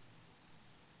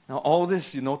 Now, all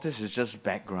this, you notice, is just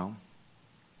background.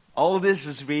 All this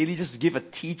is really just to give a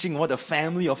teaching what a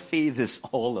family of faith is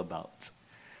all about.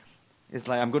 It's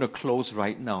like I'm going to close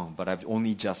right now, but I've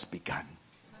only just begun.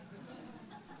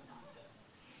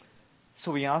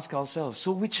 So we ask ourselves,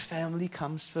 so which family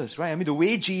comes first, right? I mean, the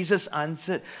way Jesus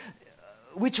answered,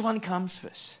 which one comes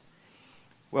first?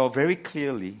 Well, very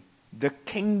clearly, the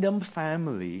kingdom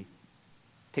family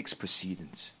takes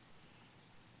precedence.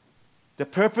 The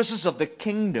purposes of the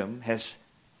kingdom has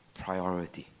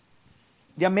priority.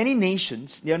 There are many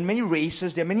nations, there are many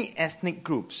races, there are many ethnic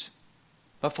groups.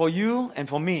 But for you and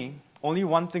for me, only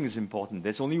one thing is important.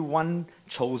 There's only one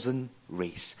chosen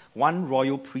race, one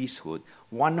royal priesthood,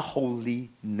 one holy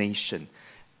nation.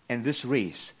 And this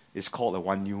race is called the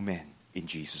one new man in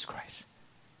Jesus Christ.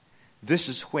 This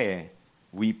is where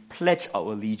we pledge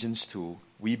our allegiance to,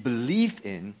 we believe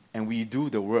in, and we do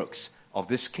the works of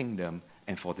this kingdom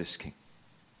and for this king.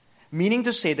 Meaning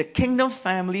to say, the kingdom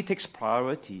family takes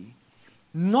priority,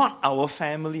 not our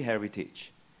family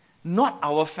heritage, not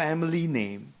our family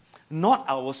name, not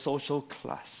our social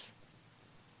class.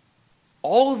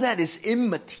 All that is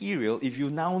immaterial if you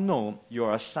now know you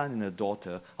are a son and a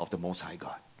daughter of the Most High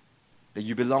God, that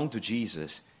you belong to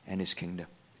Jesus and His kingdom.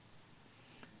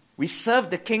 We serve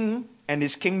the King and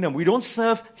His kingdom. We don't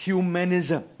serve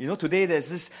humanism. You know, today there's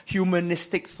this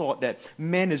humanistic thought that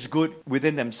man is good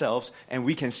within themselves and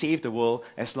we can save the world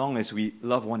as long as we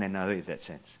love one another in that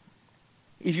sense.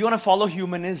 If you want to follow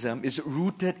humanism, it's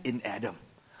rooted in Adam.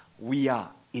 We are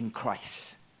in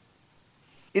Christ.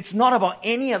 It's not about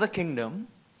any other kingdom.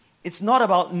 It's not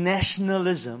about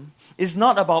nationalism. It's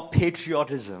not about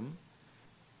patriotism.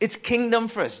 It's kingdom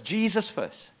first, Jesus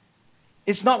first.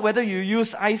 It's not whether you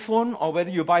use iPhone or whether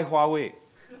you buy Huawei.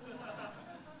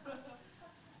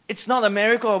 It's not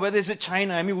America or whether it's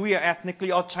China. I mean, we are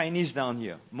ethnically all Chinese down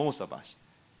here, most of us.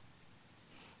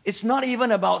 It's not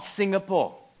even about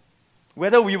Singapore,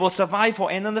 whether we will survive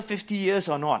for another 50 years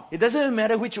or not. It doesn't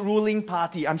matter which ruling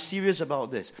party. I'm serious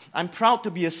about this. I'm proud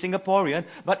to be a Singaporean,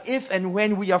 but if and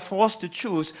when we are forced to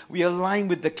choose, we align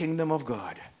with the kingdom of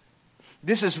God.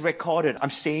 This is recorded.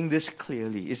 I'm saying this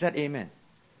clearly. Is that amen?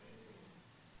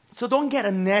 So don't get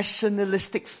a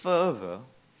nationalistic fervor.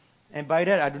 And by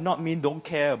that, I do not mean don't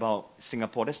care about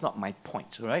Singapore. That's not my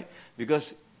point, right?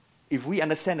 Because if we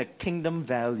understand the kingdom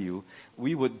value,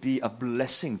 we would be a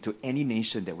blessing to any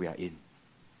nation that we are in.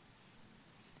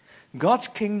 God's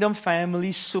kingdom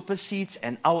family supersedes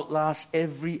and outlasts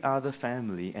every other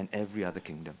family and every other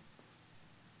kingdom.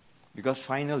 Because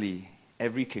finally,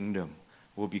 every kingdom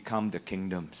will become the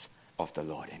kingdoms of the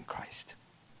Lord in Christ.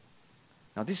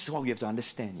 Now, this is what we have to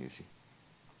understand, you see.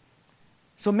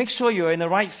 So make sure you're in the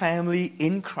right family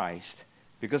in Christ,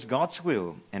 because God's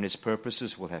will and His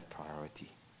purposes will have priority.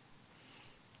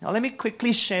 Now, let me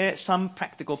quickly share some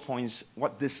practical points,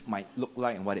 what this might look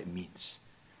like and what it means.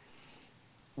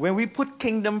 When we put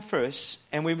kingdom first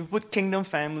and when we put kingdom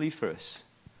family first,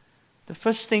 the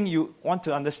first thing you want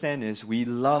to understand is we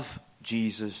love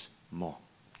Jesus more.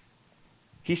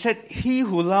 He said, he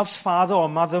who loves father or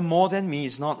mother more than me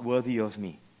is not worthy of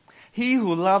me. He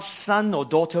who loves son or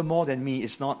daughter more than me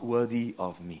is not worthy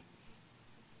of me.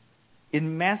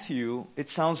 In Matthew, it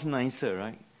sounds nicer,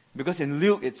 right? Because in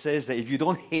Luke, it says that if you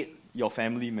don't hate your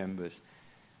family members,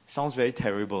 sounds very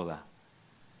terrible.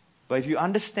 But if you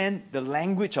understand the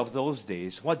language of those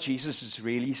days, what Jesus is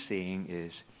really saying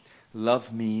is,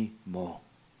 love me more.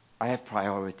 I have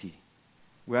priority.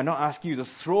 We are not asking you to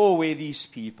throw away these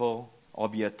people or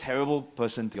be a terrible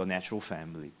person to your natural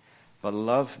family. But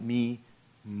love me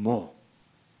more.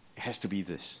 It has to be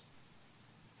this.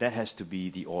 That has to be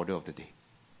the order of the day.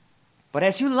 But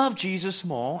as you love Jesus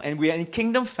more, and we are in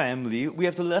kingdom family, we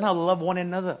have to learn how to love one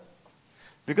another.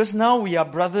 Because now we are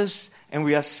brothers and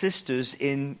we are sisters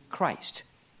in Christ.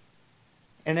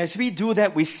 And as we do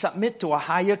that, we submit to a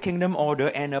higher kingdom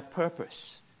order and a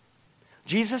purpose.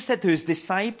 Jesus said to His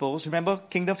disciples, remember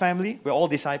kingdom family? We're all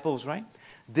disciples, right?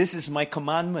 This is my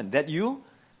commandment, that you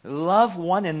love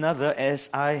one another as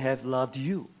I have loved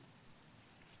you.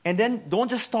 And then don't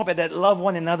just stop at that love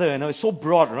one another. You know, it's so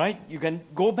broad, right? You can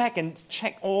go back and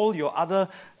check all your other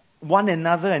one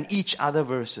another and each other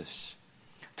verses.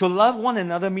 To love one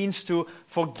another means to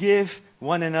forgive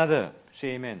one another.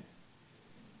 Say amen.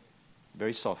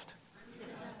 Very soft.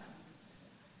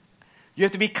 You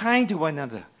have to be kind to one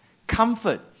another.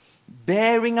 Comfort.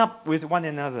 Bearing up with one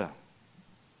another.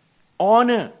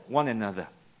 Honor one another.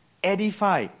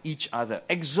 Edify each other.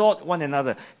 Exhort one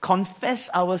another. Confess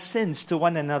our sins to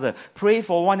one another. Pray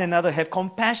for one another. Have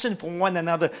compassion for one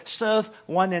another. Serve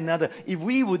one another. If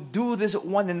we would do this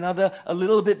one another a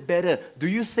little bit better, do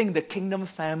you think the kingdom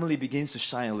family begins to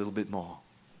shine a little bit more?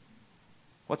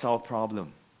 What's our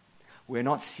problem? We're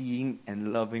not seeing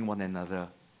and loving one another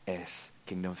as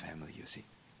kingdom family, you see.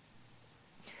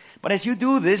 But as you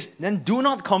do this, then do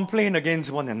not complain against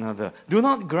one another. Do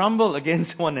not grumble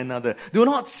against one another. Do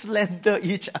not slander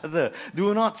each other.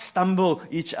 Do not stumble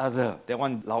each other. That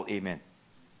one loud amen.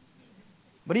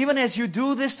 But even as you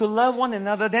do this to love one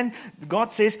another, then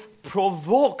God says,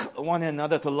 provoke one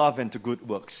another to love and to good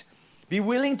works. Be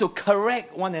willing to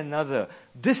correct one another.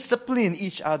 Discipline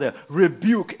each other.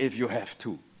 Rebuke if you have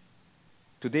to.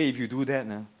 Today, if you do that,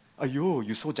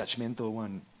 you're so judgmental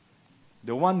one.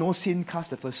 The one no sin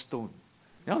cast the first stone.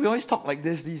 We always talk like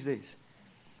this these days.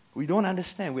 We don't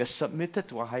understand. We are submitted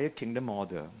to a higher kingdom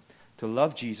order to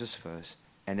love Jesus first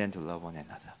and then to love one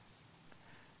another.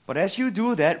 But as you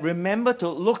do that, remember to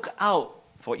look out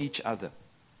for each other.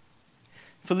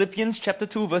 Philippians chapter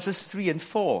 2 verses 3 and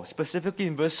 4, specifically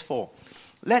in verse 4.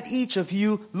 Let each of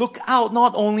you look out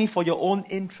not only for your own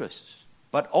interests,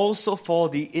 but also for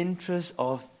the interests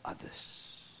of others.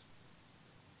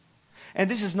 And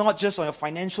this is not just on your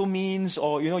financial means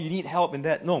or, you need help in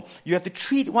that. No, you have to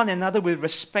treat one another with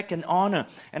respect and honor.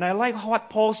 And I like what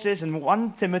Paul says in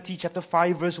 1 Timothy chapter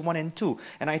 5, verse 1 and 2.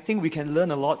 And I think we can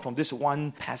learn a lot from this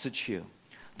one passage here.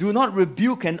 Do not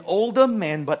rebuke an older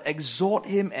man, but exhort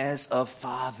him as a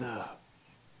father.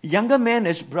 Younger men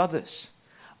as brothers.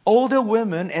 Older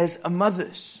women as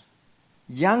mothers.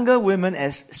 Younger women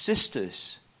as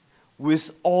sisters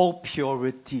with all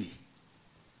purity.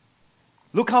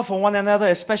 Look out for one another,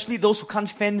 especially those who can't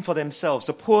fend for themselves,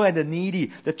 the poor and the needy,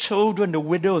 the children, the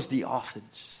widows, the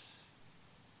orphans.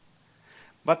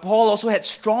 But Paul also had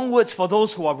strong words for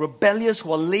those who are rebellious,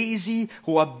 who are lazy,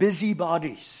 who are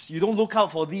busybodies. You don't look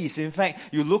out for these. In fact,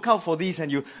 you look out for these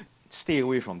and you stay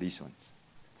away from these ones.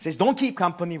 He says, don't keep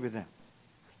company with them.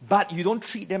 But you don't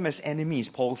treat them as enemies,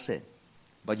 Paul said.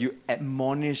 But you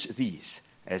admonish these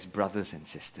as brothers and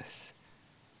sisters.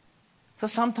 So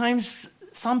sometimes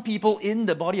some people in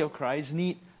the body of Christ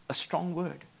need a strong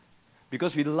word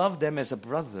because we love them as a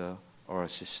brother or a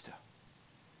sister.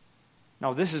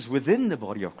 Now, this is within the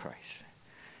body of Christ.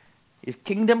 If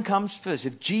kingdom comes first,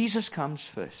 if Jesus comes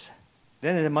first,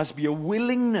 then there must be a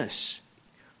willingness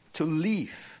to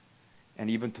leave and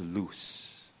even to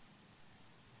lose.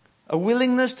 A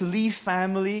willingness to leave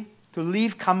family, to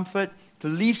leave comfort, to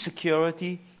leave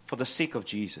security for the sake of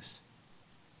Jesus.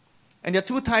 And there are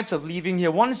two types of leaving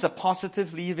here. One is a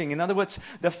positive leaving. In other words,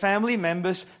 the family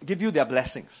members give you their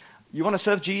blessings. You want to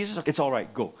serve Jesus? It's all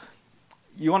right, go.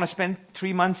 You want to spend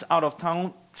 3 months out of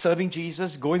town serving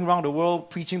Jesus, going around the world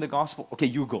preaching the gospel? Okay,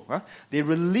 you go. Huh? They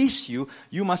release you.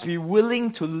 You must be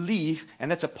willing to leave, and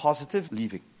that's a positive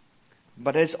leaving.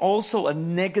 But there's also a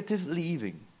negative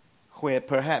leaving where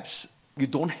perhaps you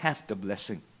don't have the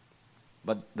blessing.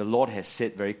 But the Lord has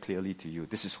said very clearly to you,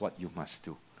 this is what you must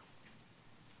do.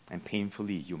 And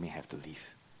painfully, you may have to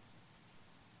leave.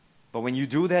 But when you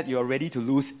do that, you are ready to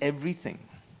lose everything.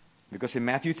 Because in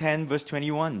Matthew 10, verse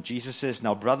 21, Jesus says,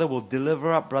 now brother will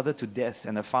deliver up brother to death,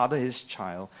 and the father his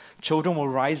child. Children will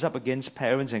rise up against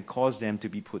parents and cause them to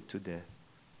be put to death.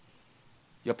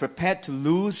 You're prepared to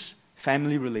lose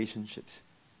family relationships.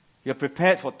 You're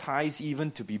prepared for ties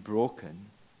even to be broken.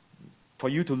 For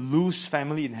you to lose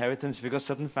family inheritance because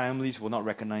certain families will not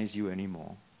recognize you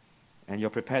anymore. And you're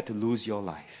prepared to lose your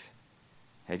life.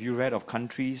 Have you read of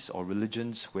countries or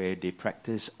religions where they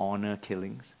practice honor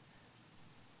killings?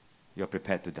 You're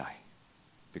prepared to die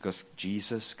because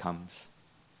Jesus comes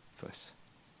first.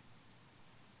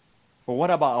 But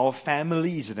what about our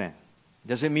families then?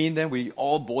 Does it mean then we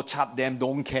all bochap them,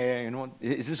 don't care?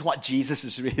 Is this what Jesus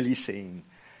is really saying?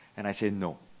 And I say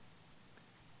no.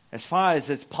 As far as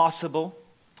it's possible,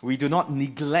 we do not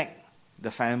neglect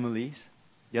the families.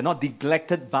 They're not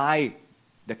neglected by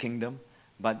the kingdom,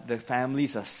 but the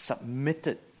families are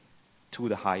submitted to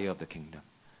the higher of the kingdom.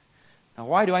 Now,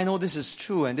 why do I know this is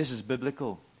true and this is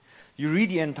biblical? You read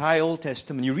the entire Old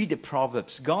Testament, you read the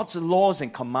Proverbs. God's laws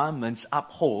and commandments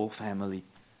uphold family.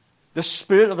 The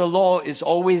spirit of the law is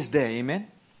always there, amen?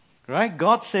 Right?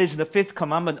 God says in the 5th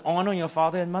commandment, honor your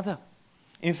father and mother.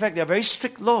 In fact, there are very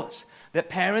strict laws. that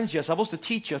parents, you're supposed to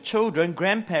teach your children,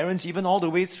 grandparents, even all the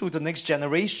way through the next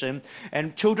generation,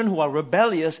 and children who are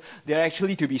rebellious, they're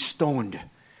actually to be stoned.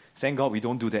 Thank God we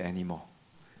don't do that anymore.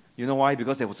 You know why?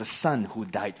 Because there was a son who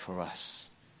died for us.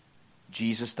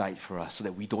 Jesus died for us so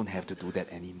that we don't have to do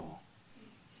that anymore.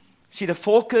 See, the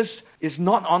focus is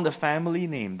not on the family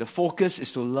name. The focus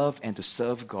is to love and to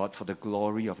serve God for the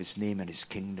glory of His name and His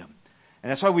kingdom. And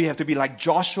that's why we have to be like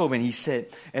Joshua when he said,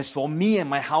 as for me and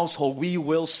my household, we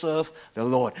will serve the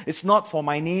Lord. It's not for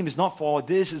my name, it's not for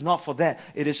this, it's not for that.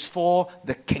 It is for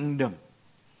the kingdom.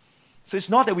 So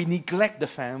it's not that we neglect the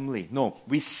family. No,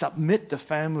 we submit the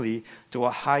family to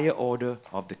a higher order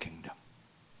of the kingdom.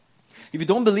 If you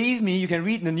don't believe me, you can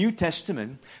read in the New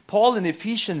Testament. Paul in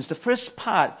Ephesians, the first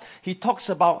part, he talks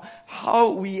about how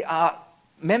we are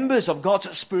members of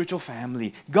God's spiritual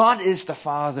family. God is the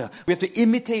Father. We have to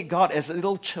imitate God as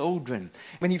little children.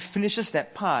 When he finishes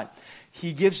that part,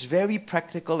 he gives very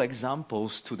practical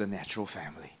examples to the natural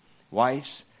family.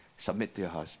 Wives, submit to your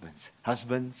husbands.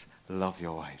 Husbands, love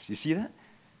your wives. You see that?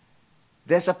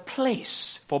 There's a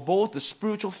place for both the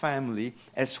spiritual family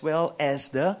as well as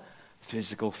the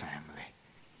physical family.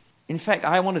 In fact,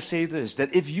 I want to say this,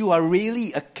 that if you are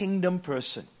really a kingdom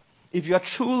person, if you are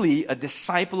truly a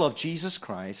disciple of Jesus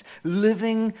Christ,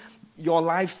 living your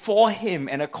life for Him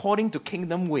and according to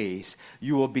kingdom ways,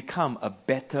 you will become a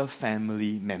better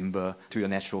family member to your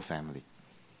natural family.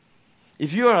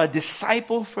 If you are a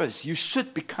disciple first, you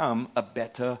should become a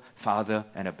better father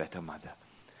and a better mother.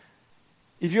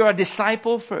 If you are a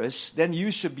disciple first, then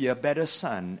you should be a better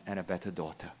son and a better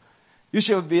daughter. You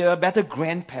should be a better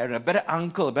grandparent, a better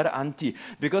uncle, a better auntie,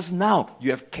 because now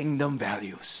you have kingdom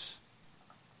values.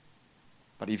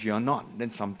 But if you are not, then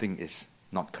something is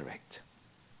not correct.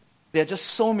 There are just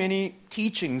so many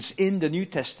teachings in the New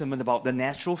Testament about the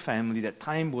natural family that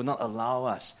time will not allow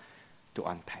us to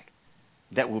unpack.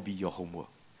 That will be your homework.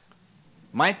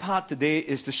 My part today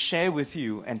is to share with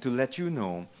you and to let you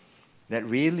know that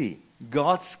really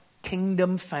God's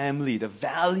kingdom family, the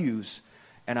values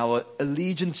and our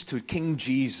allegiance to King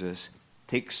Jesus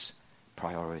takes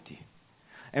priority.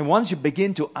 And once you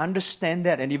begin to understand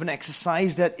that and even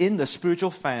exercise that in the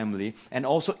spiritual family and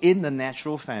also in the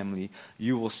natural family,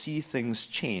 you will see things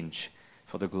change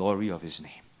for the glory of His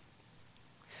name.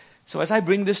 So as I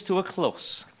bring this to a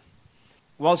close,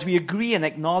 whilst we agree and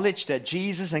acknowledge that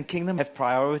Jesus and kingdom have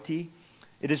priority,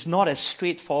 it is not as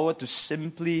straightforward to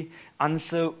simply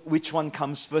answer which one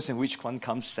comes first and which one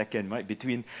comes second, right?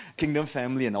 Between kingdom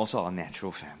family and also our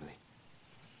natural family.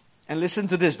 And listen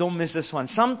to this, don't miss this one.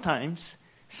 Sometimes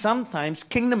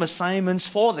kingdom assignments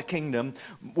for the kingdom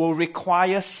will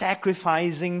require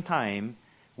sacrificing time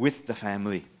with the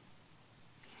family.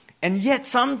 And yet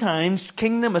sometimes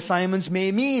kingdom assignments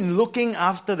may mean looking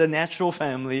after the natural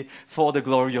family for the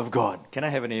glory of God. Can I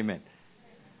have an amen?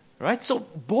 Right? So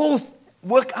both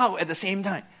work out at the same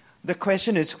time. The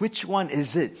question is, which one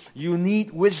is it? You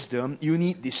need wisdom, you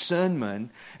need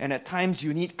discernment, and at times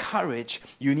you need courage,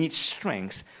 you need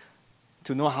strength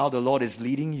to know how the Lord is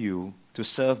leading you to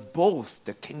serve both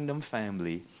the kingdom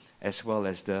family as well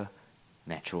as the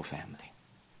natural family.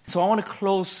 So I want to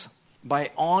close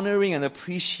by honoring and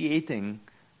appreciating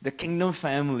the kingdom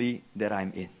family that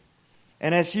I'm in.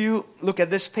 And as you look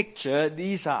at this picture,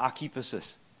 these are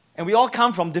archebuses. And we all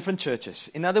come from different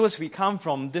churches. In other words, we come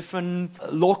from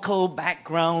different local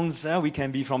backgrounds. We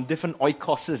can be from different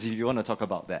oikoses, if you want to talk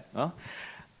about that.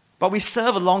 But we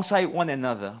serve alongside one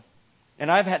another.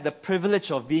 And I've had the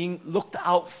privilege of being looked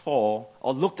out for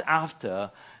or looked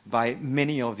after by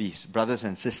many of these brothers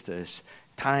and sisters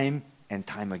time and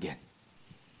time again.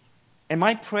 And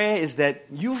my prayer is that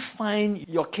you find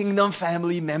your kingdom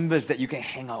family members that you can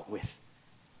hang out with.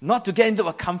 Not to get into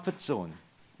a comfort zone,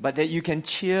 but that you can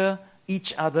cheer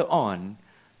each other on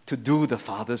to do the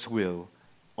Father's will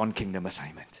on kingdom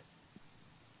assignment.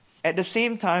 At the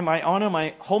same time, I honor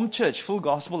my home church, Full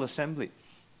Gospel Assembly.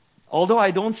 Although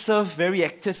I don't serve very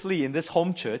actively in this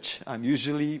home church, I'm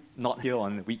usually not here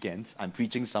on weekends, I'm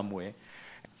preaching somewhere.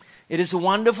 It is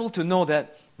wonderful to know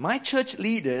that my church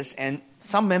leaders and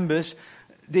some members,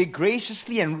 they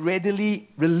graciously and readily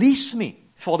release me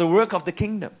for the work of the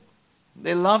kingdom.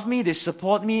 They love me, they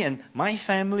support me and my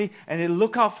family, and they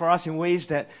look out for us in ways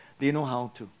that they know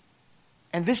how to.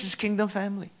 And this is kingdom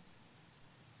family.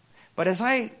 But as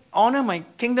I honor my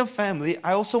kingdom family,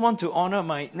 I also want to honor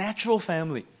my natural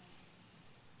family.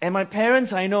 And my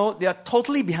parents, I know, they are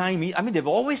totally behind me. I mean, they've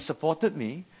always supported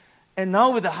me. And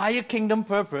now with a higher kingdom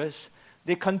purpose,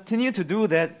 they continue to do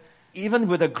that even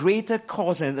with a greater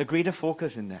cause and a greater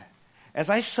focus in that. As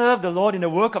I serve the Lord in the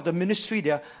work of the ministry,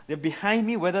 they're behind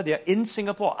me, whether they're in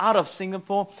Singapore or out of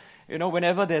Singapore.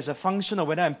 whenever there's a function or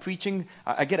when I'm preaching,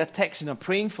 I get a text,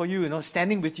 praying for you,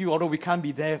 standing with you, although we can't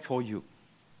be there for you.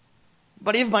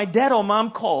 But if my dad or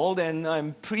mom called and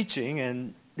I'm preaching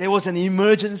and there was an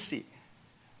emergency,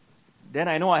 then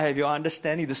I know I have your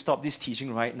understanding to stop this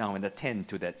teaching right now and attend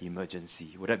to that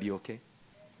emergency. Would that be okay?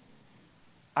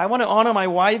 I want to honor my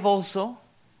wife also.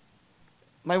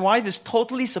 My wife is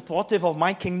totally supportive of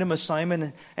my kingdom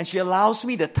assignment, and she allows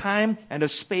me the time and the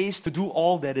space to do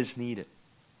all that is needed.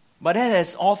 But that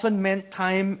has often meant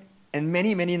time and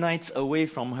many, many nights away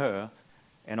from her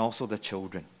and also the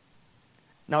children.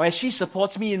 Now, as she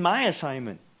supports me in my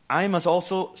assignment, I must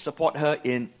also support her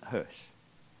in hers.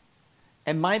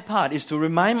 And my part is to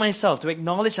remind myself, to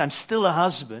acknowledge I'm still a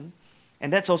husband,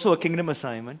 and that's also a kingdom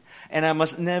assignment, and I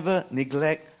must never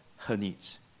neglect her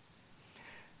needs.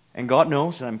 And God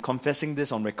knows, and I'm confessing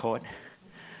this on record,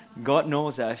 God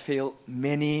knows that I failed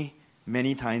many,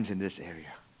 many times in this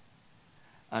area.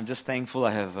 I'm just thankful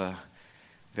I have a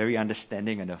very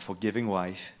understanding and a forgiving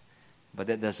wife, but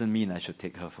that doesn't mean I should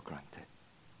take her for granted.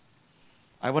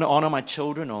 I want to honor my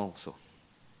children also.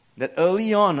 That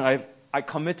early on, I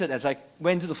committed as I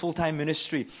went to the full-time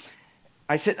ministry.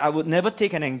 I said I would never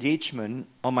take an engagement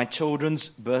on my children's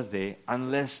birthday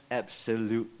unless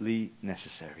absolutely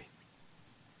necessary.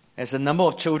 As the number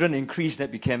of children increased,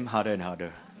 that became harder and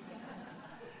harder.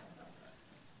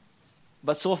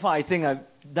 But so far, I think I've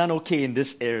done okay in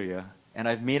this area, and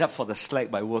I've made up for the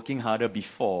slack by working harder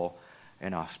before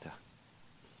and after.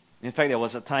 In fact, there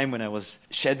was a time when I was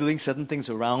scheduling certain things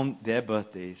around their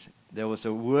birthdays. There was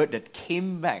a word that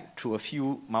came back through a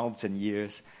few mouths and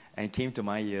ears and came to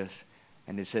my ears.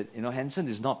 And they said, Hanson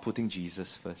is not putting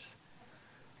Jesus first.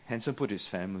 Hanson put his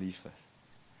family first.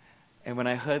 And when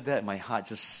I heard that, my heart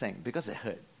just sank because it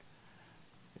hurt.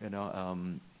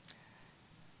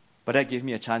 But that gave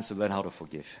me a chance to learn how to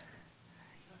forgive.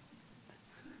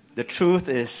 The truth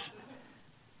is,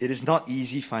 it is not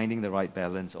easy finding the right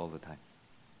balance all the time.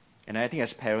 And I think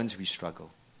as parents, we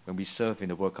struggle when we serve in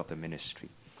the work of the ministry.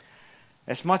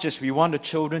 As much as we want the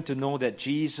children to know that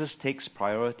Jesus takes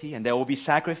priority and there will be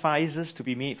sacrifices to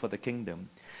be made for the kingdom,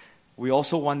 we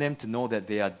also want them to know that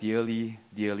they are dearly,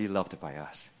 dearly loved by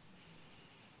us.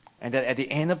 And that at the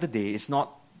end of the day, it's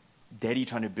not Daddy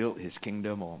trying to build his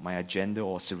kingdom or my agenda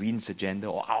or Serene's agenda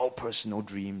or our personal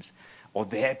dreams or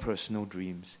their personal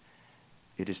dreams.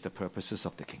 It is the purposes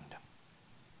of the kingdom.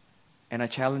 And I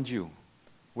challenge you,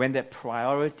 when that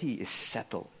priority is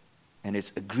settled and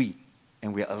it's agreed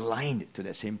and we are aligned to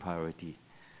that same priority,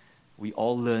 we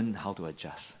all learn how to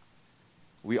adjust.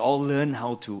 We all learn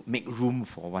how to make room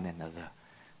for one another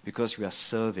because we are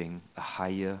serving a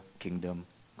higher kingdom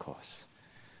cause.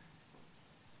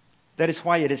 That is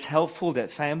why it is helpful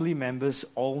that family members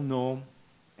all know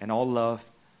and all love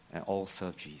and all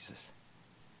serve Jesus.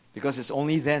 Because it's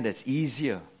only then that's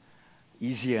easier,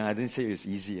 I didn't say it's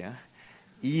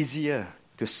easier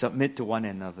to submit to one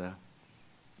another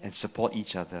and support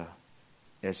each other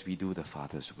as we do the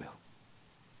Father's will.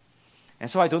 And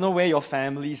so I don't know where your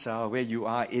families are, where you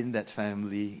are in that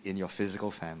family, in your physical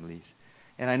families.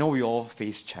 And I know we all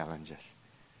face challenges.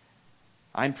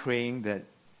 I'm praying that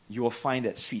you will find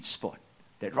that sweet spot,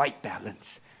 that right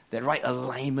balance, that right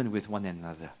alignment with one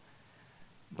another.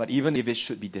 But even if it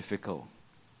should be difficult,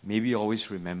 maybe always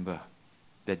remember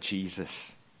that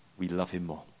Jesus, we love him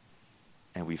more.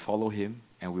 And we follow him,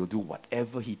 and we'll do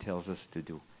whatever he tells us to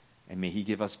do. And may he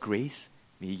give us grace,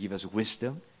 may he give us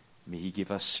wisdom, may he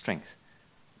give us strength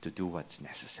to do what's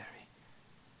necessary.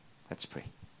 Let's pray.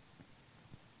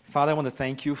 Father, I want to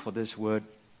thank you for this word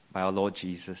by our Lord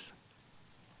Jesus.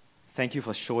 Thank you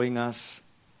for showing us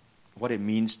what it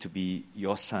means to be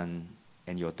your son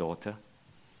and your daughter.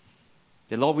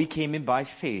 The Lord, we came in by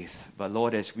faith, but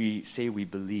Lord, as we say we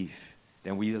believe,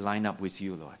 then we line up with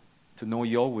you, Lord, to know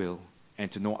your will and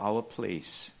to know our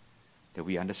place, that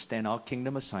we understand our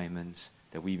kingdom assignments,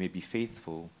 that we may be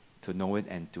faithful to know it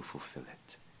and to fulfill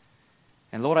it.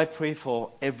 And Lord, I pray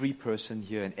for every person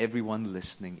here and everyone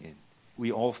listening in.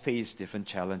 We all face different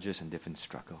challenges and different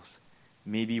struggles.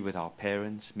 Maybe with our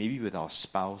parents, maybe with our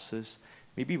spouses,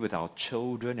 maybe with our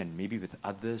children, and maybe with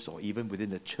others, or even within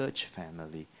the church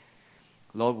family.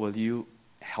 Lord, will you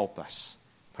help us?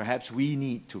 Perhaps we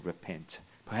need to repent.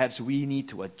 Perhaps we need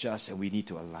to adjust and we need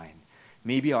to align.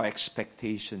 Maybe our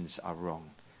expectations are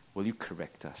wrong. Will you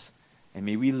correct us? And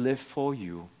may we live for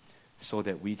you so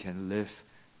that we can live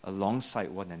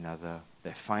alongside one another,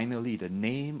 that finally the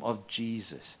name of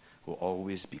Jesus will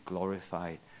always be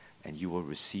glorified and you will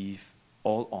receive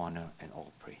all honor and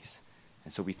all praise.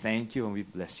 And so we thank you and we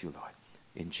bless you, Lord.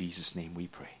 In Jesus' name we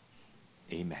pray.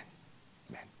 Amen.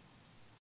 Amen.